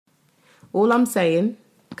All I'm saying,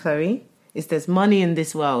 Chloe, is there's money in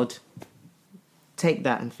this world. Take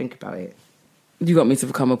that and think about it. You got me to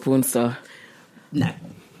become a porn star. No.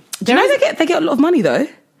 Do you know they get a lot of money though?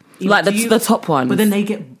 Like the top ones. But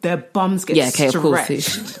then their bums get stretched. Of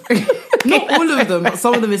course. Not all of them, but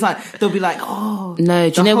some of them is like, they'll be like, oh. No,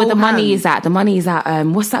 do you know where the money is at? The money is at,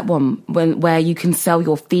 what's that one? Where you can sell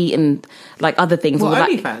your feet and like other things. Well,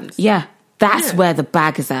 like, OnlyFans? Yeah. That's where the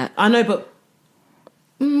bag is at. I know, but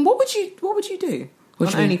what would you do on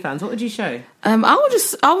OnlyFans? What would you show?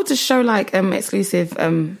 I would just show like exclusive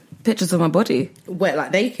pictures of my body. Where,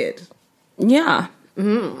 like naked? Yeah.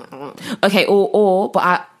 Mm-hmm. Okay,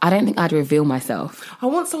 but I don't think I'd reveal myself. I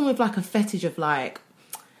want someone with like a fetish of like,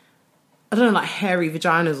 I don't know, like hairy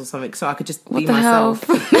vaginas or something, so I could just be myself.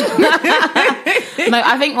 I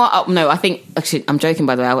think actually I'm joking,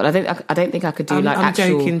 by the way. I don't think I could do like I'm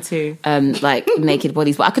actual joking too. Like naked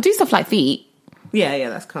bodies, but I could do stuff like feet. Yeah,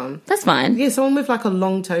 that's calm. That's fine. Yeah, someone with like a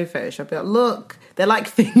long toe fetish. I'd be like, look, they're like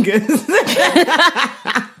fingers.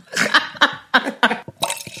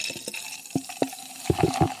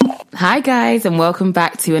 Hi guys, and welcome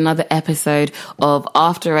back to another episode of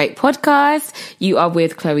After 8 Podcast. You are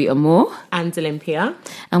with Chloe Amour and Olympia,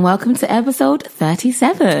 and welcome to episode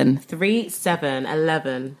 37.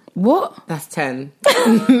 11. What? That's 10.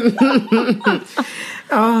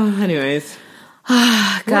 Anyways.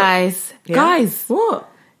 Guys. Yeah. Guys. What?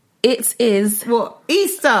 It is... What?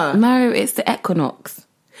 Easter? No, it's the equinox.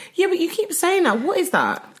 Yeah, but you keep saying that. What is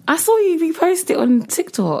that? I saw you repost it on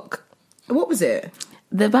TikTok. What was it?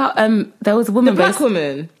 About there was a woman, the black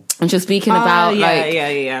woman, and she was speaking about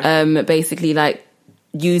basically like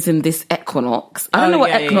using this equinox. I don't know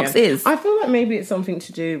what equinox is. I feel like maybe it's something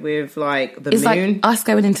to do with like the it's moon. Like us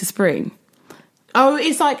going into spring. Oh,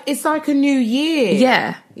 it's like a new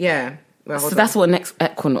year. Yeah. Well, so that's what next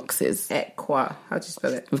equinox is. Equa. How do you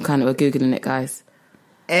spell it? We're googling it, guys.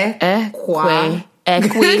 Equi. No,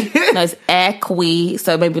 it's equi.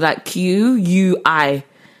 So maybe like QUI,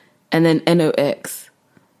 and then NOX.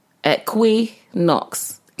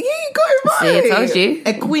 Equinox. You got it right. See, I told you.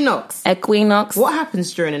 Equinox. What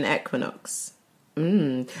happens during an equinox?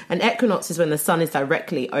 An equinox is when the sun is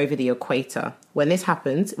directly over the equator. When this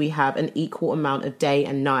happens, we have an equal amount of day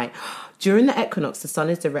and night. During the equinox, the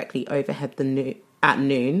sun is directly overhead at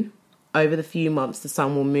noon. Over the few months, the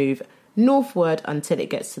sun will move northward until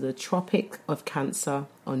it gets to the Tropic of Cancer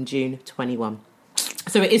on June 21.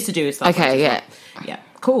 So it is to do with stuff. Okay, yeah. Yeah,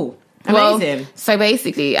 cool. Amazing. Well, so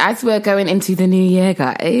basically, as we're going into the new year,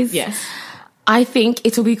 guys, yes, I think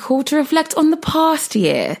it'll be cool to reflect on the past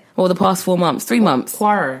year, or the past 4 months, 3 months.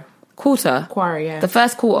 Quarter, yeah. The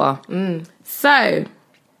first quarter. So,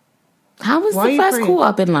 how was the first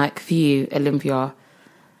quarter been like for you, Olympia?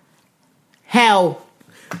 Hell.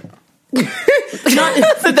 So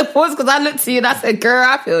the pause, because I looked to you and I said, girl,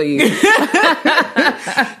 I feel you.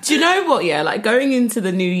 Do you know what, yeah, like going into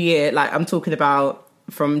the new year, like I'm talking about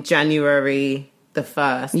from January the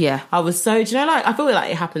 1st. Yeah. I was so, do you know, like, I feel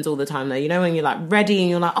like it happens all the time though. You know, when you're like ready and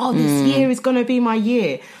you're like, oh, this year is going to be my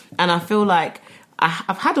year. And I feel like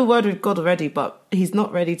I've had a word with God already, but he's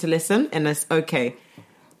not ready to listen. And that's okay.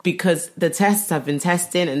 Because the tests have been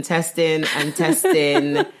testing.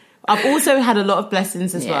 I've also had a lot of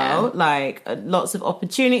blessings as well. Like lots of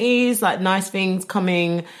opportunities, like nice things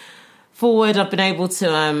coming forward. I've been able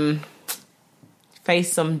to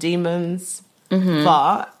face some demons. Mm-hmm.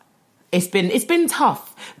 But it's been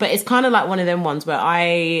tough. But it's kind of like one of them ones where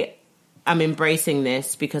I am embracing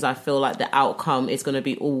this because I feel like the outcome is going to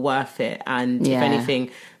be all worth it. And if anything,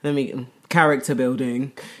 character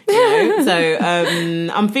building, you know. So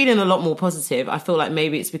I'm feeling a lot more positive. I feel like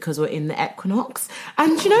maybe it's because we're in the equinox.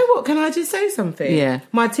 And you know what? Can I just say something? Yeah.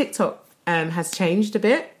 My TikTok has changed a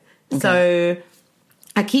bit. Okay. So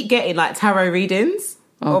I keep getting like tarot readings.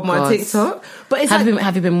 On my TikTok. But it's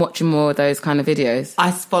have you been watching more of those kind of videos?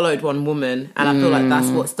 I followed one woman and I feel like that's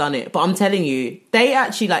what's done it. But I'm telling you, they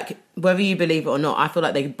actually, like, whether you believe it or not, I feel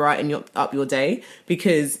like they brighten up your day,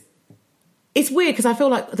 because it's weird because I feel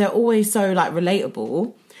like they're always so like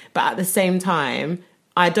relatable, but at the same time,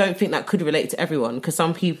 I don't think that could relate to everyone, because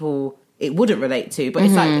some people it wouldn't relate to, but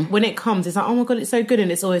it's like when it comes, it's like, oh my God, it's so good.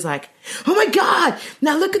 And it's always like, oh my God,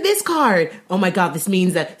 now look at this card. Oh my God, this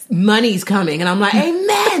means that money's coming. And I'm like,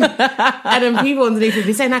 amen. And then people underneath will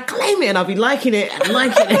be saying, I claim it. And I'll be liking it and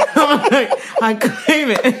liking it. I'm like, I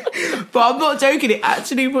claim it. But I'm not joking. It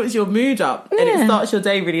actually puts your mood up and it starts your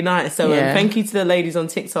day really nice. So thank you to the ladies on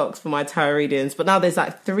TikTok for my tarot readings. But now there's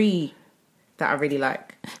like 3 that I really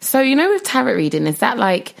like. So, you know, with tarot reading, is that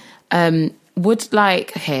like,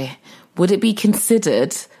 would it be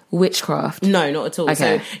considered witchcraft? No, not at all.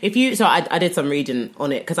 Okay. So I did some reading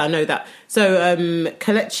on it because I know that. So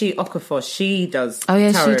Kelechi Okafor, she does. Oh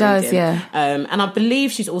yeah, tarot she does. reading. Yeah. And I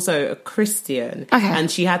believe she's also a Christian. Okay.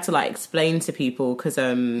 And she had to like explain to people because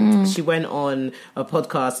she went on a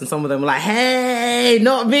podcast and some of them were like, "Hey,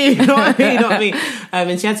 not me, not me, not me,"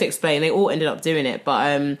 and she had to explain. They all ended up doing it,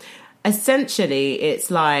 but essentially,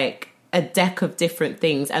 it's like a deck of different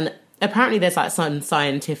things, and apparently, there's like some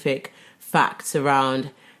scientific facts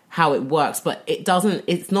around how it works, but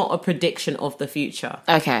it's not a prediction of the future.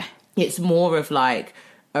 Okay. It's more of like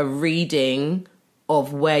a reading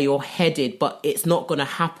of where you're headed, but it's not going to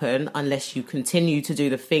happen unless you continue to do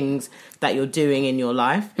the things that you're doing in your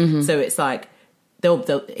life. So it's like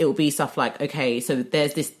it will be stuff like, okay, so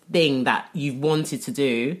there's this thing that you've wanted to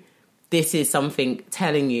do. This is something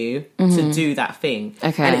telling you to do that thing.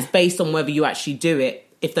 Okay. And it's based on whether you actually do it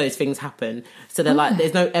if those things happen. So they're like,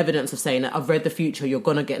 there's no evidence of saying that I've read the future, you're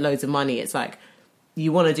going to get loads of money. It's like,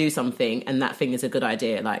 you want to do something and that thing is a good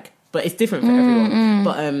idea. Like, but it's different for everyone.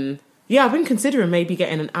 But yeah, I've been considering maybe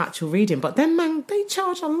getting an actual reading, but then man, they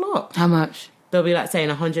charge a lot. How much? They'll be like saying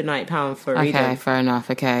 £190 for a reading. Okay, fair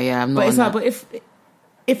enough. Okay, yeah, I'm not. But it's like, but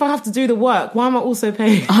if I have to do the work, why am I also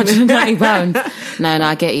paying £190? No,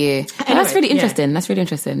 I get you. Anyway, that's really interesting. That's really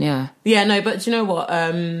interesting. Yeah. Yeah, no, but do you know what?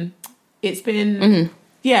 It's been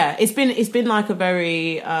it's been like a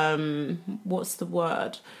very what's the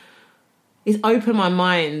word? It's opened my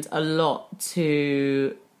mind a lot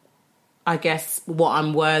to, I guess, what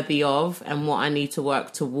I'm worthy of and what I need to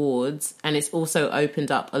work towards, and it's also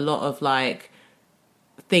opened up a lot of like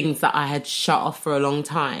things that I had shut off for a long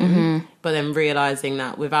time, but then realizing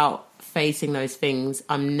that without facing those things,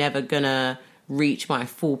 I'm never gonna reach my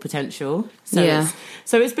full potential. So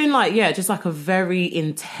it's been like, just like a very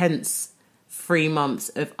intense 3 months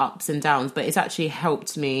of ups and downs, but it's actually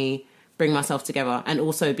helped me bring myself together and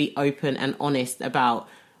also be open and honest about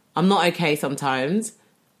I'm not okay sometimes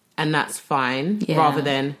and that's fine, rather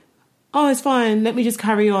than, oh, it's fine, let me just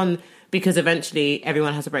carry on, because eventually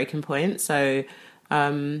everyone has a breaking point. So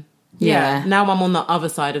now I'm on the other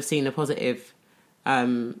side of seeing the positive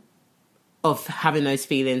of having those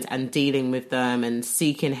feelings and dealing with them and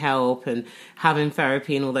seeking help and having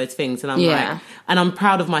therapy and all those things. And I'm like, and I'm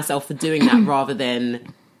proud of myself for doing that rather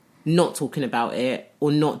than not talking about it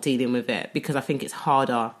or not dealing with it, because I think it's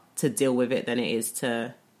harder to deal with it than it is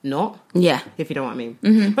to not. Yeah. If you know what I mean.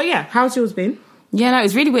 But yeah, how's yours been? Yeah, no,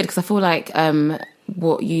 it's really weird because I feel like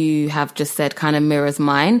what you have just said kind of mirrors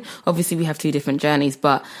mine. Obviously, we have two different journeys,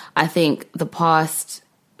 but I think the last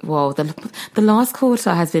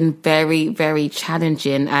quarter has been very, very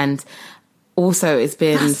challenging, and also it's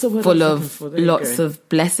been full of lots of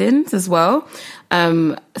blessings as well.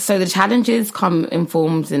 So the challenges come in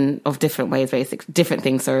forms of different ways, different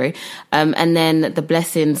things, and then the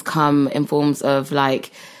blessings come in forms of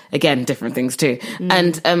like, again, different things too.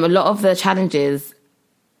 And a lot of the challenges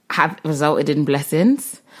have resulted in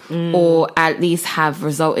blessings, or at least have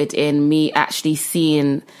resulted in me actually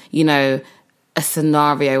seeing, a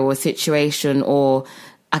scenario or a situation, or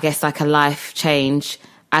I guess like a life change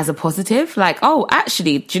as a positive. Like, oh,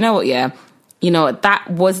 actually, do you know what? Yeah. That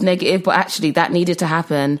was negative, but actually that needed to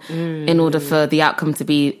happen in order for the outcome to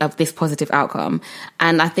be of this positive outcome.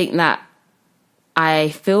 And I think that I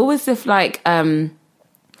feel as if like, one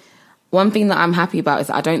thing that I'm happy about is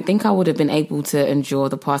that I don't think I would have been able to endure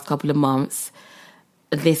the past couple of months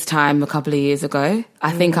this time a couple of years ago.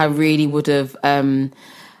 I think I really would have, I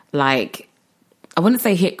wouldn't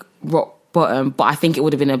say hit rock bottom, but I think it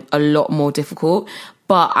would have been a lot more difficult.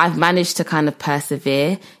 But I've managed to kind of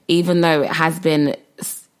persevere, even though it has been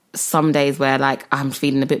some days where like I'm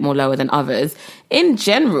feeling a bit more lower than others. In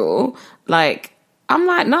general, like, I'm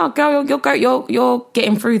like, no, girl, you're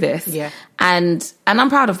getting through this. Yeah. And I'm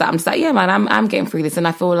proud of that. I'm just like, yeah, man, I'm getting through this. And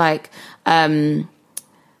I feel like a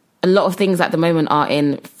lot of things at the moment are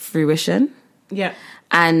in fruition. Yeah.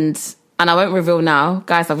 And I won't reveal now.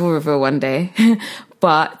 Guys, I will reveal one day.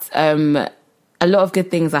 But a lot of good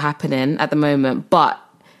things are happening at the moment, but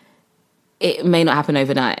it may not happen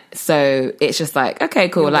overnight. So it's just like, okay,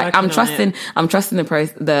 cool. You're like I'm trusting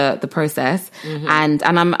the process, and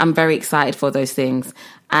I'm very excited for those things.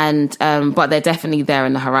 And but they're definitely there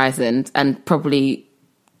in the horizon, and probably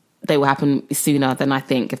they will happen sooner than I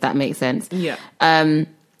think, if that makes sense. Yeah. And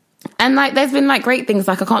like there's been like great things.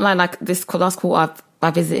 Like I can't lie, like this last quarter I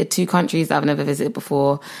visited 2 countries that I've never visited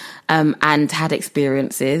before, and had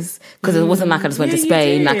experiences, because it wasn't like I just went to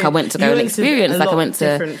Spain. Like I went to go and experience. Like I went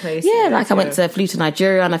to, I flew to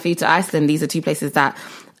Nigeria and I flew to Iceland. These are 2 places that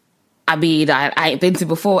I mean, I ain't been to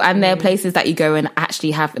before, and there are places that you go and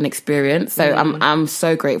actually have an experience. So I'm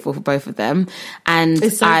so grateful for both of them. And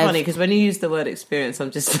it's so funny because when you use the word experience,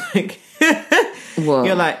 I'm just like, what?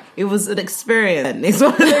 You're like, it was an experience. It's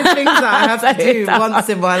one of those things that I have to do once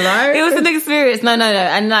in my life. It was an experience. No.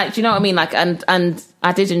 And like, do you know what I mean? Like, and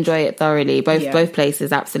I did enjoy it thoroughly. Both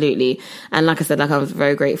places, absolutely. And like I said, like I was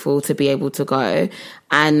very grateful to be able to go.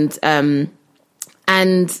 And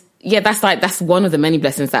yeah, that's one of the many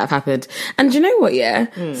blessings that have happened. And do you know what? Yeah,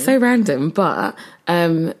 so random, but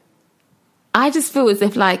I just feel as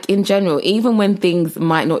if, like, in general, even when things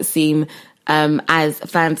might not seem as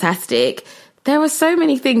fantastic, there are so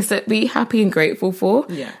many things that be happy and grateful for.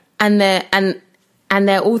 Yeah, and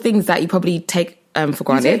they're all things that you probably take for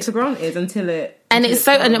granted. You take for granted until it. And it's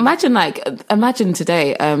so, and imagine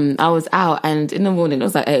today, I was out and in the morning, it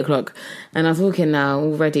was like 8:00 and I was walking now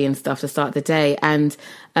all ready and stuff to start the day. And,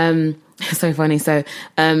 it's so funny. So,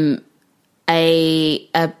 a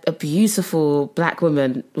beautiful black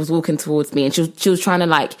woman was walking towards me and she was trying to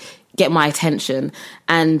like get my attention.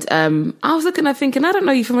 And, I was looking at her thinking, I don't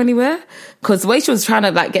know you from anywhere. Cause the way she was trying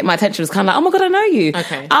to like get my attention was kind of like, oh my God, I know you.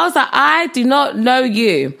 Okay. I was like, I do not know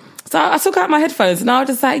you. So I took out my headphones and I was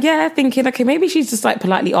just like, yeah, thinking, okay, maybe she's just like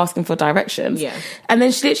politely asking for directions. Yeah. And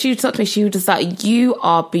then she literally talked to me. She was just like, you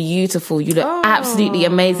are beautiful. You look absolutely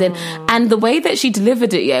amazing. And the way that she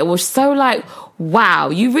delivered it, it was so like,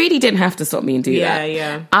 wow, you really didn't have to stop me and do that.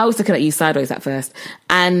 Yeah. I was looking at you sideways at first.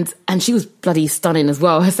 And she was bloody stunning as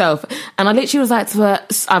well herself. And I literally was like to her,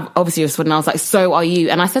 I obviously responded and I was like, so are you?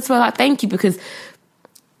 And I said to her, like, thank you, because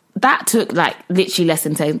that took like literally less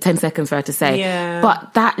than 10 seconds for her to say. Yeah.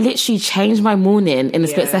 But that literally changed my morning in a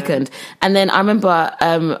split second. And then I remember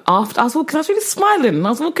after I was walking, I was really smiling. I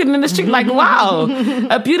was walking in the street like, wow,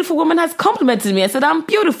 a beautiful woman has complimented me and said I'm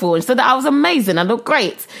beautiful and said that I was amazing. I look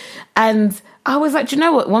great. And I was like, do you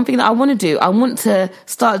know what? One thing that I want to do, I want to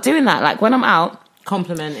start doing that. Like when I'm out,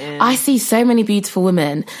 complimenting. I see so many beautiful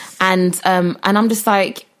women and I'm just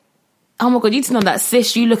like, oh my God, you didn't know that,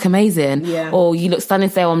 sis, you look amazing. Yeah. Or you look stunning,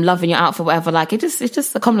 say, oh, I'm loving your outfit, whatever. Like, it's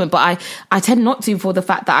just a compliment. But I tend not to, for the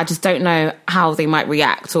fact that I just don't know how they might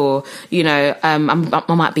react, or, you know, I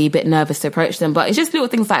might be a bit nervous to approach them. But it's just little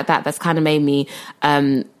things like that that's kind of made me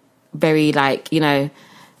very, like, you know,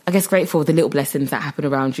 I guess grateful for the little blessings that happen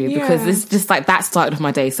around you, because it's just like that started off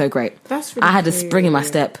my day so great. That's really I had a cute. spring in my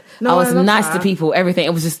step. No, I was I love nice that. to people, everything.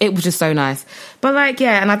 It was just so nice. But like,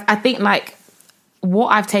 yeah, and I think like, what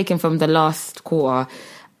I've taken from the last quarter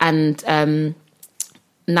and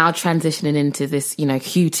now transitioning into this, you know,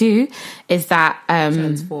 Q2 is that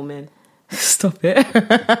transforming. Stop it.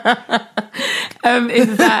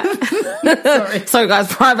 Is that sorry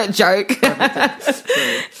guys, private joke.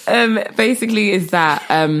 Basically is that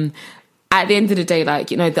at the end of the day,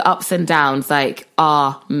 like, you know, the ups and downs like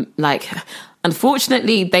are like,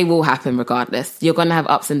 unfortunately, they will happen regardless. You're going to have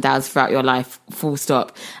ups and downs throughout your life, full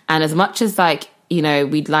stop. And as much as like, you know,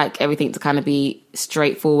 we'd like everything to kind of be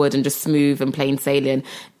straightforward and just smooth and plain sailing,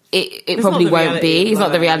 it probably won't be. It's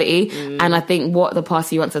not the reality. And I think what the past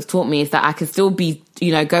few months has taught me is that I can still be,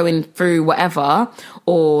 you know, going through whatever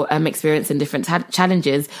or experiencing different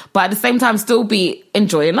challenges, but at the same time still be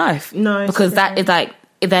enjoying life. No, because that is like,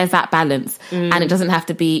 there's that balance, and it doesn't have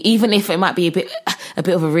to be, even if it might be a bit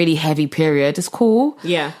of a really heavy period, it's cool.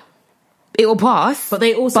 Yeah. It will pass, but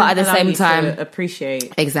they also at the same time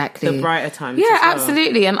appreciate exactly the brighter times. Yeah, as well.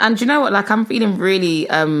 absolutely. And you know what? Like, I'm feeling really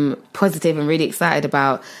positive and really excited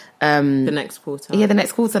about the next quarter. Yeah, the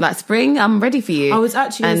next quarter, like spring. I'm ready for you. I was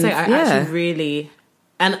actually going to say, I actually really,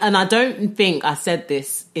 and I don't think I said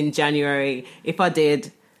this in January. If I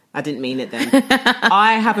did, I didn't mean it then.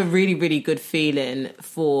 I have a really, really good feeling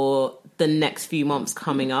for the next few months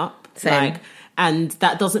coming up. Same. And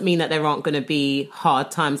that doesn't mean that there aren't going to be hard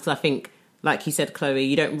times, because I think, like you said, Chloe,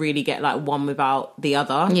 you don't really get like one without the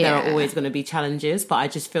other. Yeah. There are always going to be challenges, but I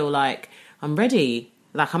just feel like I'm ready.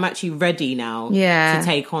 Like, I'm actually ready now to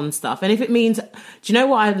take on stuff. And if it means, do you know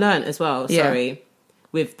what I learned as well? Sorry,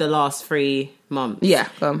 with the last 3 months. Yeah,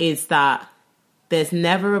 is that there's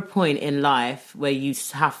never a point in life where you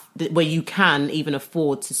can even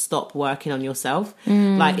afford to stop working on yourself.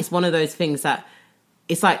 Like, it's one of those things that,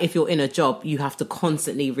 it's like if you're in a job, you have to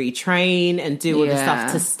constantly retrain and do all the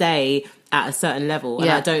stuff to stay at a certain level. And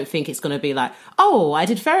I don't think it's going to be like, oh, I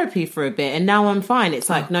did therapy for a bit and now I'm fine. It's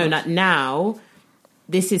like, now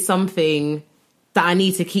this is something that I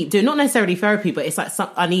need to keep doing. Not necessarily therapy, but it's like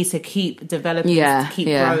I need to keep developing, to keep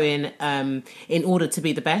growing in order to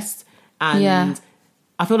be the best. And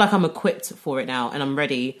I feel like I'm equipped for it now and I'm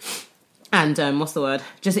ready. And what's the word?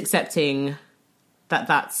 Just accepting that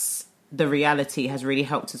that's the reality has really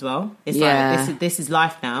helped as well. It's Yeah. like, this is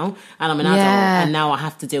life now, and I'm an adult, Yeah. and now I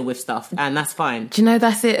have to deal with stuff, and that's fine. Do you know,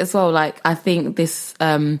 that's it as well? Like, I think this,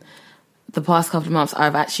 the past couple of months,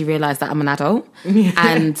 I've actually realised that I'm an adult.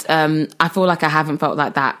 And I feel like I haven't felt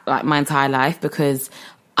like that, like, my entire life, because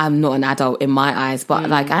I'm not an adult in my eyes, but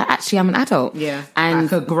like, I actually am an adult. Yeah. And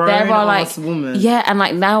like a grown ass woman. Yeah, and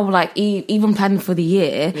like now, like even planning for the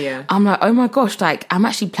year, Yeah. I'm like, oh my gosh, like I'm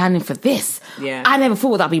actually planning for this. Yeah. I never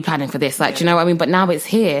thought that I'd be planning for this. Like, do you know what I mean? But now it's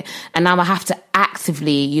here, and now I have to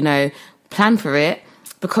actively, you know, plan for it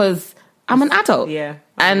because I'm an adult. Yeah.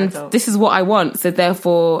 I'm an And adult. this is what I want. So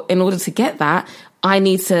therefore, in order to get that, I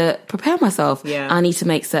need to prepare myself. Yeah. I need to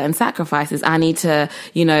make certain sacrifices. I need to,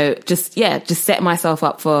 you know, just set myself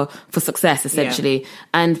up for success, essentially.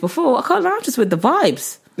 And before, I can't lie, I'm just with the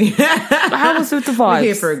vibes. I was with the vibes. We're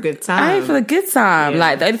here for a good time. I'm here for a good time. Yeah.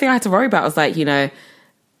 Like, the only thing I had to worry about was, like, you know,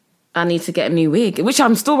 I need to get a new wig, which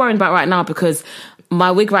I'm still worrying about right now, because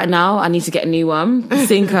my wig right now, I need to get a new one,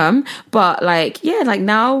 soon come. But, like, yeah, like,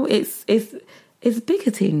 now it's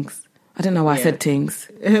bigger things. I don't know why I said things.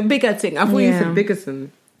 Bigger thing. I thought you said Biggerson.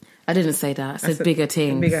 I didn't say that. I said bigger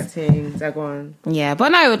things. Bigger things. That one. Yeah, but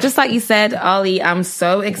no, just like you said, Ollie, I'm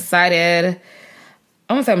so excited.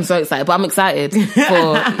 I won't say I'm so excited, but I'm excited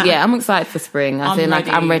I'm excited for spring. I feel like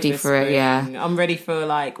I'm ready for it, yeah. I'm ready for,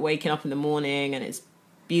 like, waking up in the morning and it's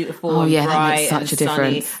beautiful Oh, and yeah, that bright makes such and a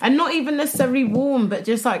sunny. difference. And not even necessarily warm, but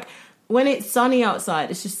just, like, when it's sunny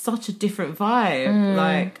outside, it's just such a different vibe.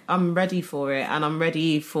 Like, I'm ready for it, and I'm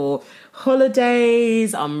ready for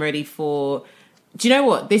holidays. I'm ready for... Do you know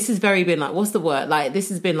what? This has been like, what's the word? Like, this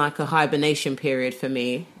has been like a hibernation period for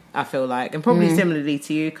me, I feel like. And probably similarly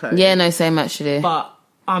to you, Chloe. Yeah, no, same actually. But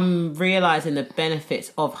I'm realising the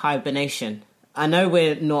benefits of hibernation. I know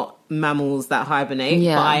we're not mammals that hibernate,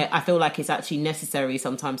 but I feel like it's actually necessary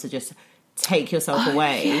sometimes to just take yourself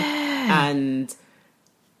away and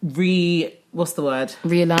realign,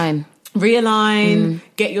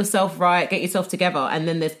 get yourself right, get yourself together. And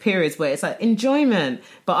then there's periods where it's like enjoyment,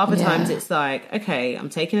 but other times it's like, okay, I'm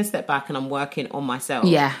taking a step back and I'm working on myself.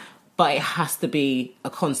 Yeah, but it has to be a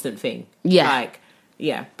constant thing. But I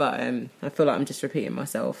feel like I'm just repeating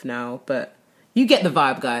myself now, but you get the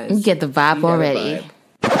vibe, guys. You get the vibe already.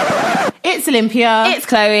 It's Olympia. It's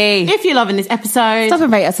Chloe. If you're loving this episode, stop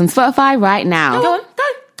and rate us on Spotify right now.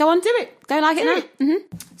 Go on, do it. Go like it now.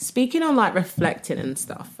 Mm-hmm. Speaking on, like, reflecting and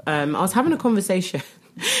stuff, I was having a conversation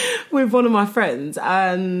with one of my friends,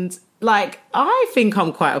 and, like, I think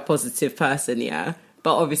I'm quite a positive person, yeah,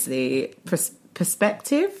 but obviously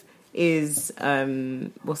perspective is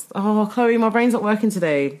Chloe, my brain's not working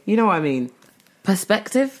today. You know what I mean?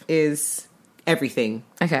 Perspective is everything.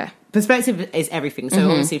 Okay. Perspective is everything. So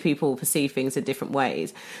obviously people perceive things in different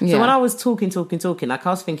ways. Yeah. So when I was talking, like, I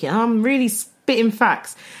was thinking, I'm really spitting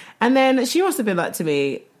facts. And then she must have been like to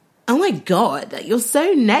me, oh my God, like, you're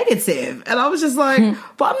so negative. And I was just like,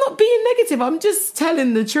 but I'm not being negative. I'm just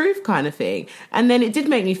telling the truth, kind of thing. And then it did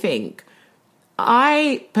make me think.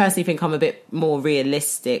 I personally think I'm a bit more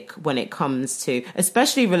realistic when it comes to,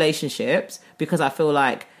 especially relationships, because I feel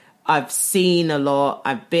like I've seen a lot.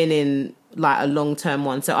 I've been in, like, a long-term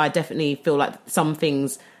one. So I definitely feel like some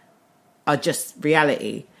things are just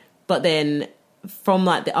reality. But then from,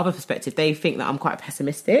 like, the other perspective, they think that I'm quite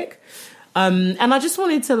pessimistic. And I just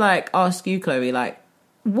wanted to, like, ask you, Chloe, like,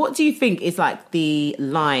 what do you think is, like, the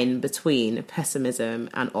line between pessimism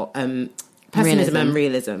and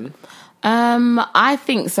realism? I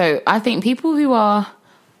think so. I think people who are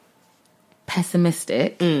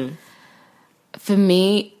pessimistic, for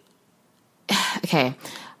me, okay,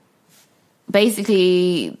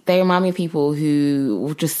 basically they remind me of people who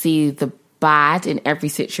will just see the bad in every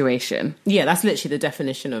situation. Yeah, that's literally the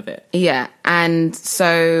definition of it. Yeah, and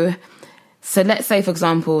so let's say, for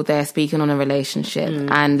example, they're speaking on a relationship,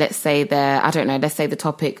 and let's say let's say the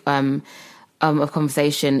topic of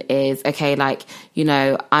conversation is, okay, like, you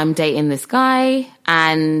know, I'm dating this guy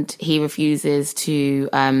and he refuses to,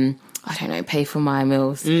 pay for my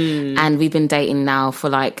meals. And we've been dating now for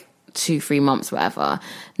like 2-3 months, whatever.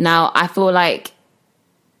 Now, I feel like,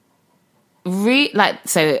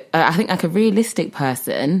 I think like a realistic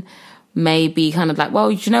person may be kind of like,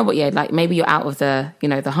 well, you know what, yeah, like maybe you're out of the, you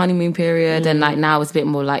know, the honeymoon period, and like now it's a bit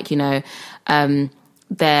more like, you know,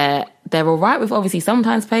 they're all right with obviously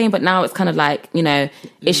sometimes paying, but now it's kind of like, you know,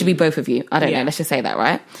 it should be both of you. I don't know, let's just say that,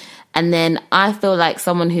 right? And then I feel like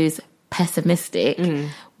someone who's pessimistic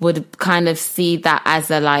would kind of see that as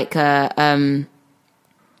a like they're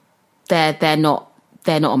not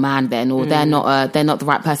a man then, or they're not the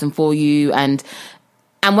right person for you, and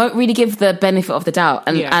and won't really give the benefit of the doubt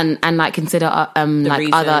and like consider like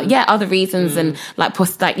reason. other reasons and like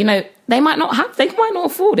like, you know, they might not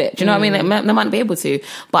afford it. Do you know what I mean? They might not be able to,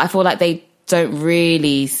 but I feel like they don't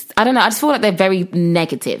really, I don't know, I just feel like they're very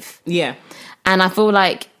negative. Yeah. And I feel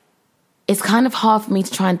like it's kind of hard for me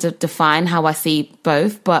to try and define how I see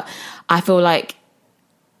both, but I feel like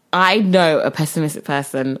I know a pessimistic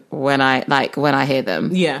person when I hear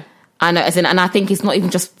them. Yeah. I know, and I think it's not even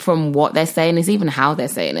just from what they're saying, it's even how they're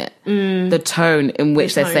saying it. The tone in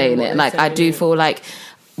which they're saying it. Like, I do feel like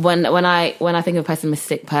when I think of a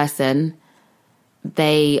pessimistic person,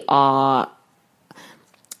 they are,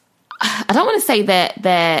 I don't want to say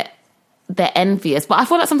they're envious, but I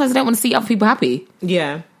feel like sometimes they don't want to see other people happy.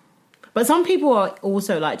 Yeah. But some people are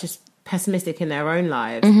also like just pessimistic in their own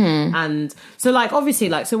lives. And so like obviously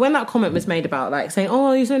like, so when that comment was made about like saying,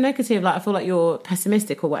 oh, you're so negative, like I feel like you're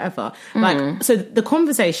pessimistic or whatever, like, so the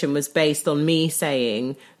conversation was based on me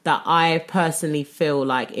saying that I personally feel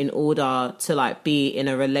like in order to like be in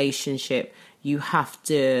a relationship, you have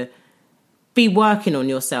to be working on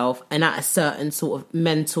yourself and at a certain sort of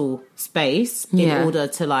mental space in order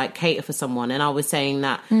to like cater for someone. And I was saying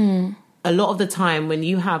that a lot of the time when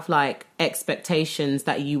you have like expectations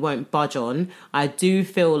that you won't budge on, I do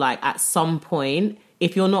feel like at some point,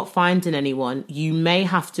 if you're not finding anyone, you may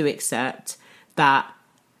have to accept that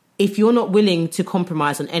if you're not willing to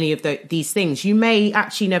compromise on any of these things, you may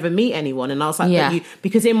actually never meet anyone. And I was like,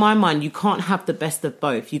 because in my mind, you can't have the best of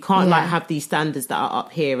both. You can't like have these standards that are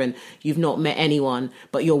up here and you've not met anyone,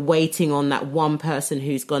 but you're waiting on that one person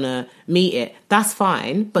who's going to meet it. That's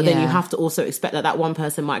fine. But then you have to also expect that one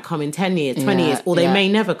person might come in 10 years, 20 years, or they may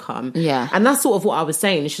never come. Yeah. And that's sort of what I was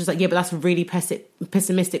saying. It's just like, but that's a really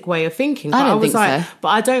pessimistic way of thinking. But I was like, but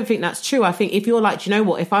I don't think that's true. I think if you're like, do you know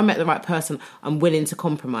what? If I met the right person, I'm willing to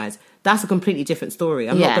compromise. That's a completely different story.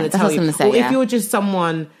 I'm not going to tell you. Or if you're just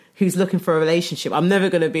someone who's looking for a relationship, I'm never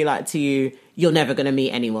going to be like to you, you're never going to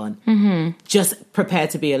meet anyone. Just prepare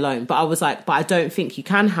to be alone. But I was like, but I don't think you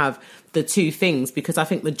can have the two things, because I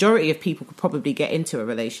think majority of people could probably get into a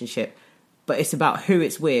relationship, but it's about who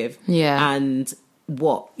it's with and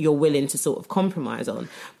what you're willing to sort of compromise on.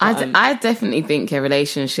 But, I definitely think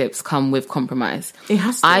relationships come with compromise. It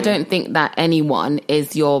has to. I don't think that anyone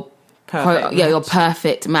is your your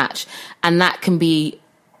perfect match, and that can be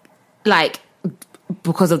like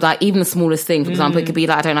because of like even the smallest thing. For example, it could be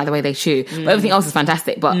like, I don't like the way they chew, but everything else is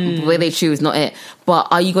fantastic, but the way they chew is not it. But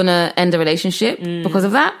are you gonna end a relationship because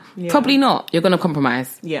of that? Probably not. You're gonna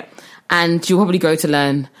compromise. And you'll probably go to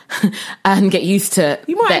learn and get used to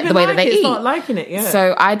the way that they eat. Start liking it,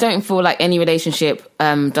 So I don't feel like any relationship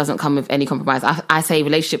doesn't come with any compromise. I say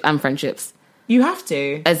relationship and friendships. You have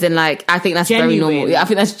to. As in, like, I think that's very normal. Yeah, I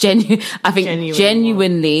think that's genuine. I think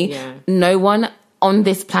genuinely, no one on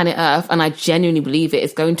this planet Earth, and I genuinely believe it,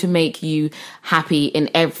 is going to make you happy in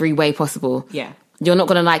every way possible. Yeah. You're not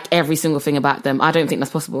going to like every single thing about them. I don't think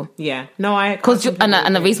that's possible. Yeah. No,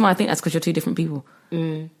 and the reason why I think that's because you're two different people.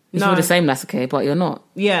 If you're the same, that's okay, but you're not.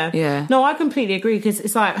 Yeah. No, I completely agree, because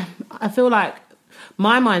it's like, I feel like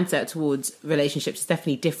my mindset towards relationships is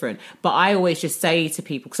definitely different, but I always just say to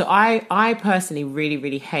people, so I personally really,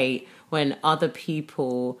 really hate when other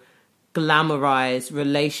people glamorize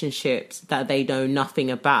relationships that they know nothing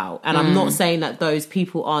about. And I'm not saying that those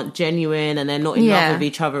people aren't genuine and they're not in love with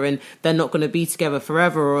each other and they're not going to be together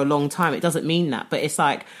forever or a long time. It doesn't mean that. But it's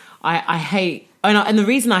like, I hate, and the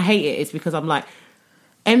reason I hate it is because I'm like,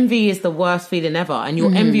 envy is the worst feeling ever, and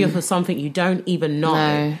you're envious of something you don't even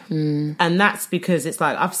know. And that's because it's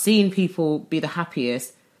like, I've seen people be the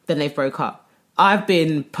happiest, then they've broke up. I've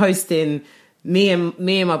been posting me and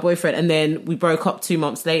my boyfriend, and then we broke up 2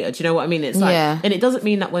 months later. Do you know what I mean? It's like, and it doesn't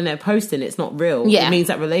mean that when they're posting it's not real. It means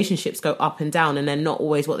that relationships go up and down and they're not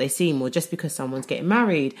always what they seem. Or just because someone's getting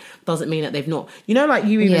married doesn't mean that they've not, you know, like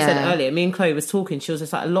you even said earlier, me and Chloe was talking, she was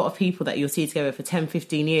just like, a lot of people that you'll see together for 10,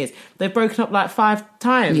 15 years, they've broken up like 5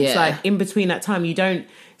 times. Like in between that time, you don't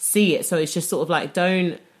see it. So it's just sort of like,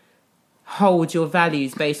 don't hold your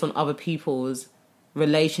values based on other people's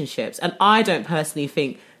relationships. And I don't personally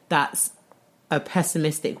think that's a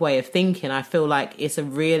pessimistic way of thinking. I feel like it's a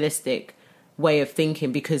realistic way of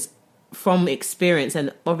thinking, because from experience,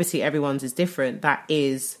 and obviously everyone's is different, that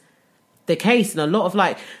is the case. And a lot of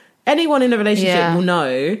like, anyone in a relationship will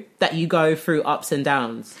know that you go through ups and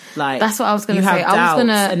downs. Like, that's what I was going to say. And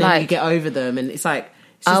then you get over them, and it's like,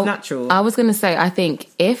 it's just natural. I was going to say, I think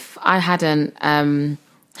if I hadn't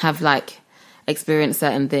have like experienced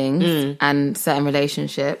certain things and certain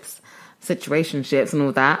situationships and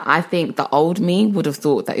all that, I think the old me would have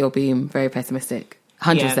thought that you're being very pessimistic.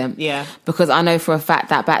 100%. Yeah. Because I know for a fact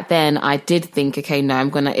that back then I did think, okay, no,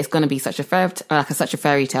 it's gonna be such a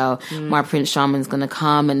fairy tale. My Prince Charming's gonna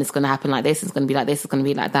come and it's gonna happen like this, it's gonna be like this, it's gonna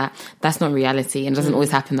be like that. That's not reality, and it doesn't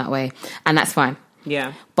always happen that way. And that's fine.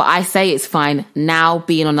 Yeah. But I say it's fine now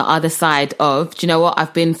being on the other side of, do you know what?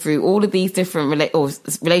 I've been through all of these different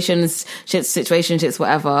relationships, situationships,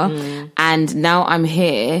 whatever. And now I'm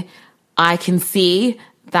here. I can see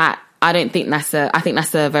that I think that's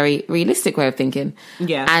a very realistic way of thinking.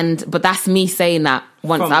 Yeah. But that's me saying that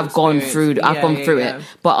once I've gone through it.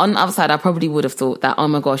 But on the other side, I probably would have thought that, oh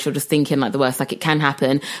my gosh, you're just thinking like the worst, like it can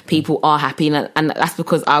happen. People are happy. And that's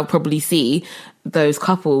because I'll probably see those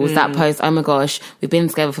couples that post, oh my gosh, we've been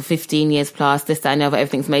together for 15 years plus, this, that, and the other,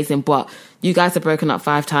 everything's amazing, but you guys have broken up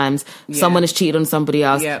 5 times, someone has cheated on somebody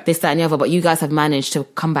else, this, that, and the other, but you guys have managed to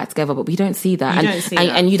come back together, but we don't see that.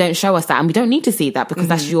 And you don't show us that, and we don't need to see that because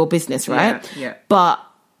that's your business, right? Yeah. But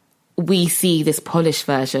we see this polished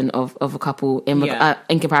version of a couple in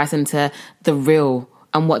comparison to the real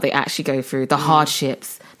and what they actually go through, the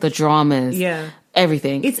hardships, the dramas,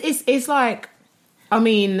 everything. It's like, I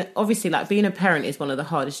mean, obviously, like being a parent is one of the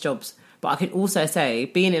hardest jobs, but I can also say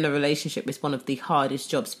being in a relationship is one of the hardest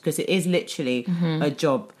jobs because it is literally a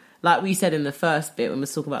job. Like we said in the first bit when we were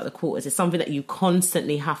talking about the quarters, it's something that you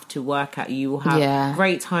constantly have to work at. You will have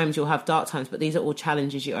great times, you'll have dark times, but these are all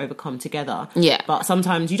challenges you overcome together. Yeah. But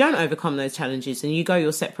sometimes you don't overcome those challenges and you go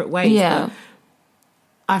your separate ways. Yeah. But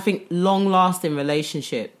I think long-lasting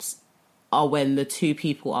relationships are when the two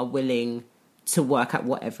people are willing to work at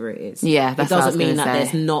whatever it is. Yeah, that's it doesn't what I was mean that gonna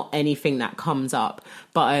say. there's not anything that comes up.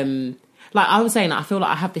 But like I was saying, I feel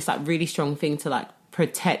like I have this like really strong thing to like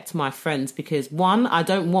protect my friends because one, I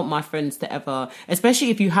don't want my friends to ever,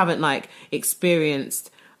 especially if you haven't like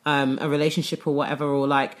experienced a relationship or whatever, or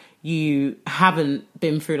like you haven't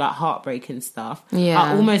been through like heartbreak and stuff.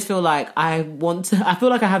 I almost feel like I feel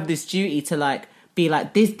like I have this duty to like be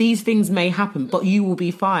like these things may happen, but you will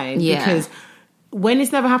be fine because when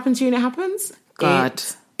it's never happened to you and it happens, God.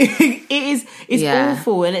 It's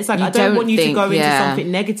awful, and it's like I don't want you to go into something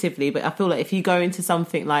negatively, but I feel like if you go into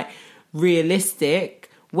something like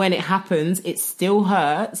realistic, when it happens it still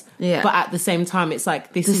hurts, but at the same time it's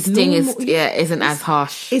like this is sting normal. isn't as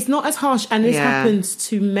harsh. It's not as harsh, and this happens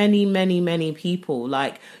to many people.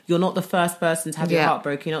 Like you're not the first person to have your heart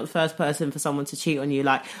broken, you're not the first person for someone to cheat on you.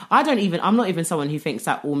 Like I'm not even someone who thinks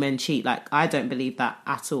that all men cheat. Like I don't believe that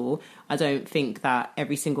at all. I don't think that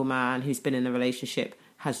every single man who's been in a relationship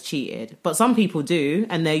has cheated, but some people do,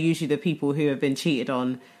 and they're usually the people who have been cheated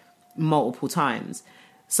on multiple times.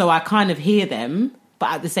 So I kind of hear them,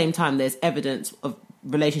 but at the same time there's evidence of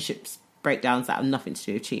relationships breakdowns that have nothing to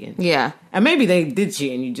do with cheating. Yeah. And maybe they did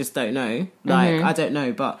cheat and you just don't know. Like, I don't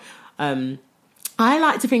know, but I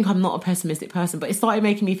like to think I'm not a pessimistic person, but it started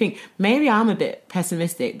making me think maybe I'm a bit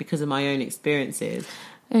pessimistic because of my own experiences.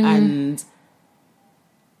 And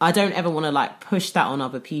I don't ever want to like push that on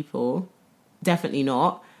other people. Definitely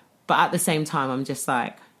not. But at the same time, I'm just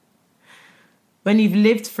like, when you've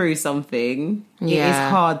lived through something, it is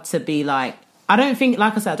hard to be like, I don't think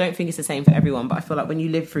it's the same for everyone, but I feel like when you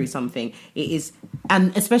live through something, it is,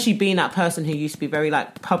 and especially being that person who used to be very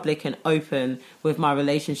like public and open with my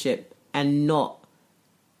relationship and not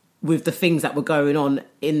with the things that were going on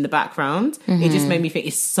in the background, it just made me think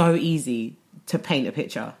it's so easy to paint a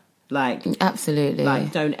picture. Like, absolutely.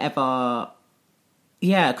 Like, don't ever...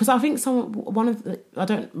 Yeah, because I think I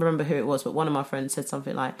don't remember who it was, but one of my friends said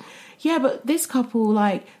something like, yeah, but this couple,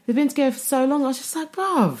 like, they've been together for so long. I was just like,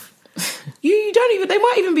 bruv, they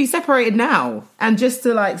might even be separated now. And just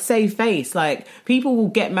to, like, save face, like, people will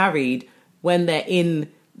get married when they're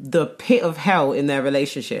in the pit of hell in their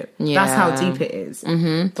relationship. Yeah. That's how deep it is.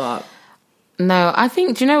 But... No, I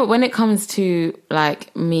think, do you know, when it comes to,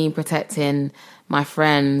 like, me protecting my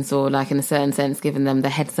friends or, like, in a certain sense, giving them the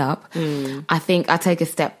heads up, I think I take a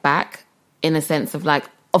step back in a sense of, like,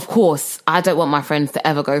 of course, I don't want my friends to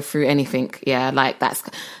ever go through anything. Yeah, like,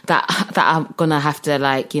 that I'm gonna have to,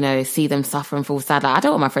 like, you know, see them suffer and feel sad. Like, I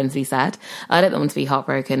don't want my friends to be sad. I don't want them to be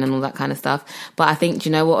heartbroken and all that kind of stuff. But I think, do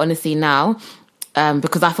you know what, honestly, now...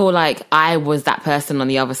 because I feel like I was that person on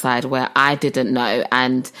the other side where I didn't know,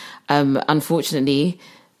 and unfortunately,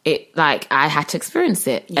 it like I had to experience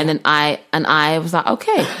it, and then I was like,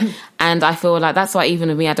 okay, and I feel like that's why even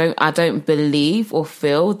with me, I don't believe or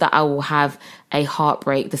feel that I will have a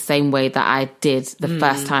heartbreak the same way that I did the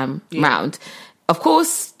first time round. Of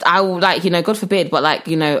course, I will, like, you know, God forbid, but like,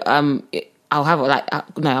 you know, I'll have like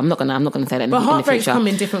no, I'm not gonna say that. But in heartbreaks the future. come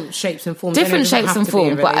in different shapes and forms. Different shapes and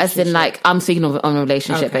forms, but as in like I'm speaking on a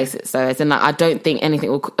relationship basis. So as in like I don't think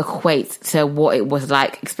anything will equate to what it was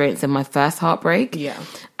like experiencing my first heartbreak. Yeah,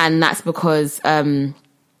 and that's because that's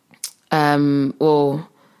because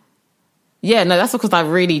I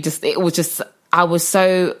really I was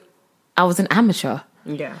an amateur.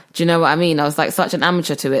 Yeah, do you know what I mean? I was like such an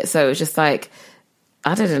amateur to it, so it was just like.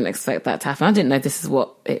 I didn't expect that to happen. I didn't know this is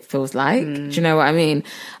what it feels like. Do you know what I mean?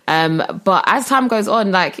 But as time goes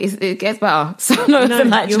on, like it gets better. So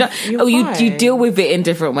you deal with it in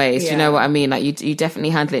different ways. Do you know what I mean? Like you definitely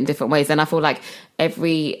handle it in different ways. And I feel like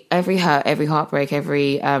every hurt, every heartbreak,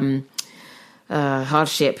 every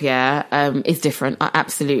hardship, is different.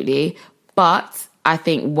 Absolutely. But I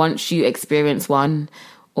think once you experience one,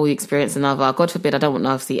 or you experience another, God forbid, I don't want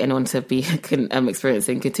obviously anyone to be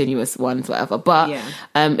experiencing continuous ones, whatever. But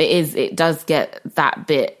it does get that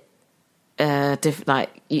bit different,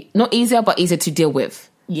 like not easier, but easier to deal with.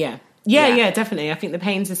 Yeah, definitely. I think the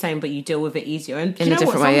pain's the same, but you deal with it easier. And in a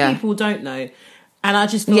different way. Some people don't know, and I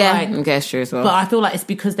just feel like I guess true as well. But I feel like it's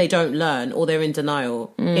because they don't learn or they're in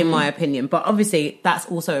denial, in my opinion. But obviously, that's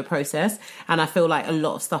also a process, and I feel like a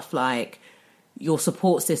lot of stuff like. Your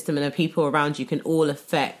support system and the people around you can all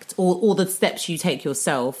affect all the steps you take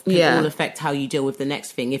yourself can all affect how you deal with the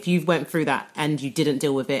next thing. If you went through that and you didn't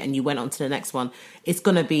deal with it and you went on to the next one, it's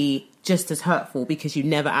going to be just as hurtful because you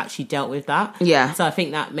never actually dealt with that. Yeah. So I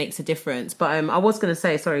think that makes a difference. But I was going to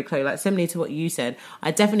say, sorry, Chloe, like similarly to what you said, I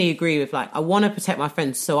definitely agree with like, I want to protect my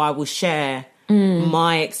friends. So I will share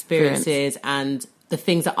my experiences and the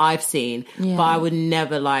things that I've seen, but I would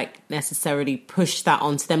never like necessarily push that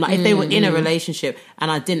onto them. Like if they were in a relationship and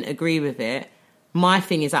I didn't agree with it, my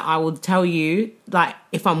thing is that I will tell you, like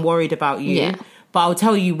if I'm worried about you, but I'll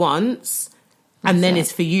tell you once and then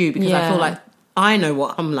it's for you because I feel like I know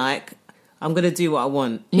what I'm like. I'm going to do what I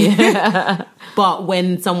want. Yeah. But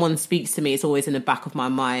when someone speaks to me, it's always in the back of my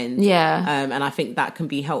mind. Yeah. And I think that can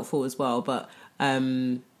be helpful as well. But,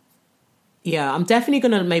 yeah, I'm definitely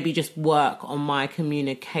going to maybe just work on my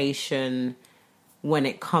communication when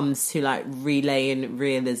it comes to like relaying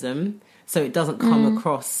realism so it doesn't come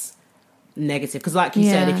across negative. Because like you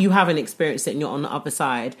said, if you haven't experienced it and you're on the other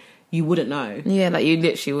side, you wouldn't know. Yeah, like you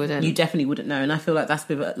literally wouldn't. You definitely wouldn't know. And I feel like that's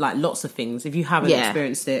with like lots of things. If you haven't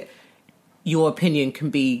experienced it, your opinion can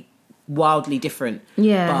be wildly different.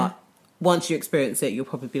 Yeah. But once you experience it, you'll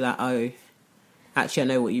probably be like, oh... Actually, I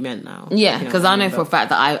know what you meant now. Yeah, because I know for a fact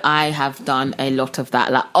that I have done a lot of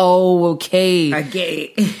that. Like, oh, okay. I get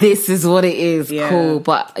it. This is what it is. Yeah. Cool.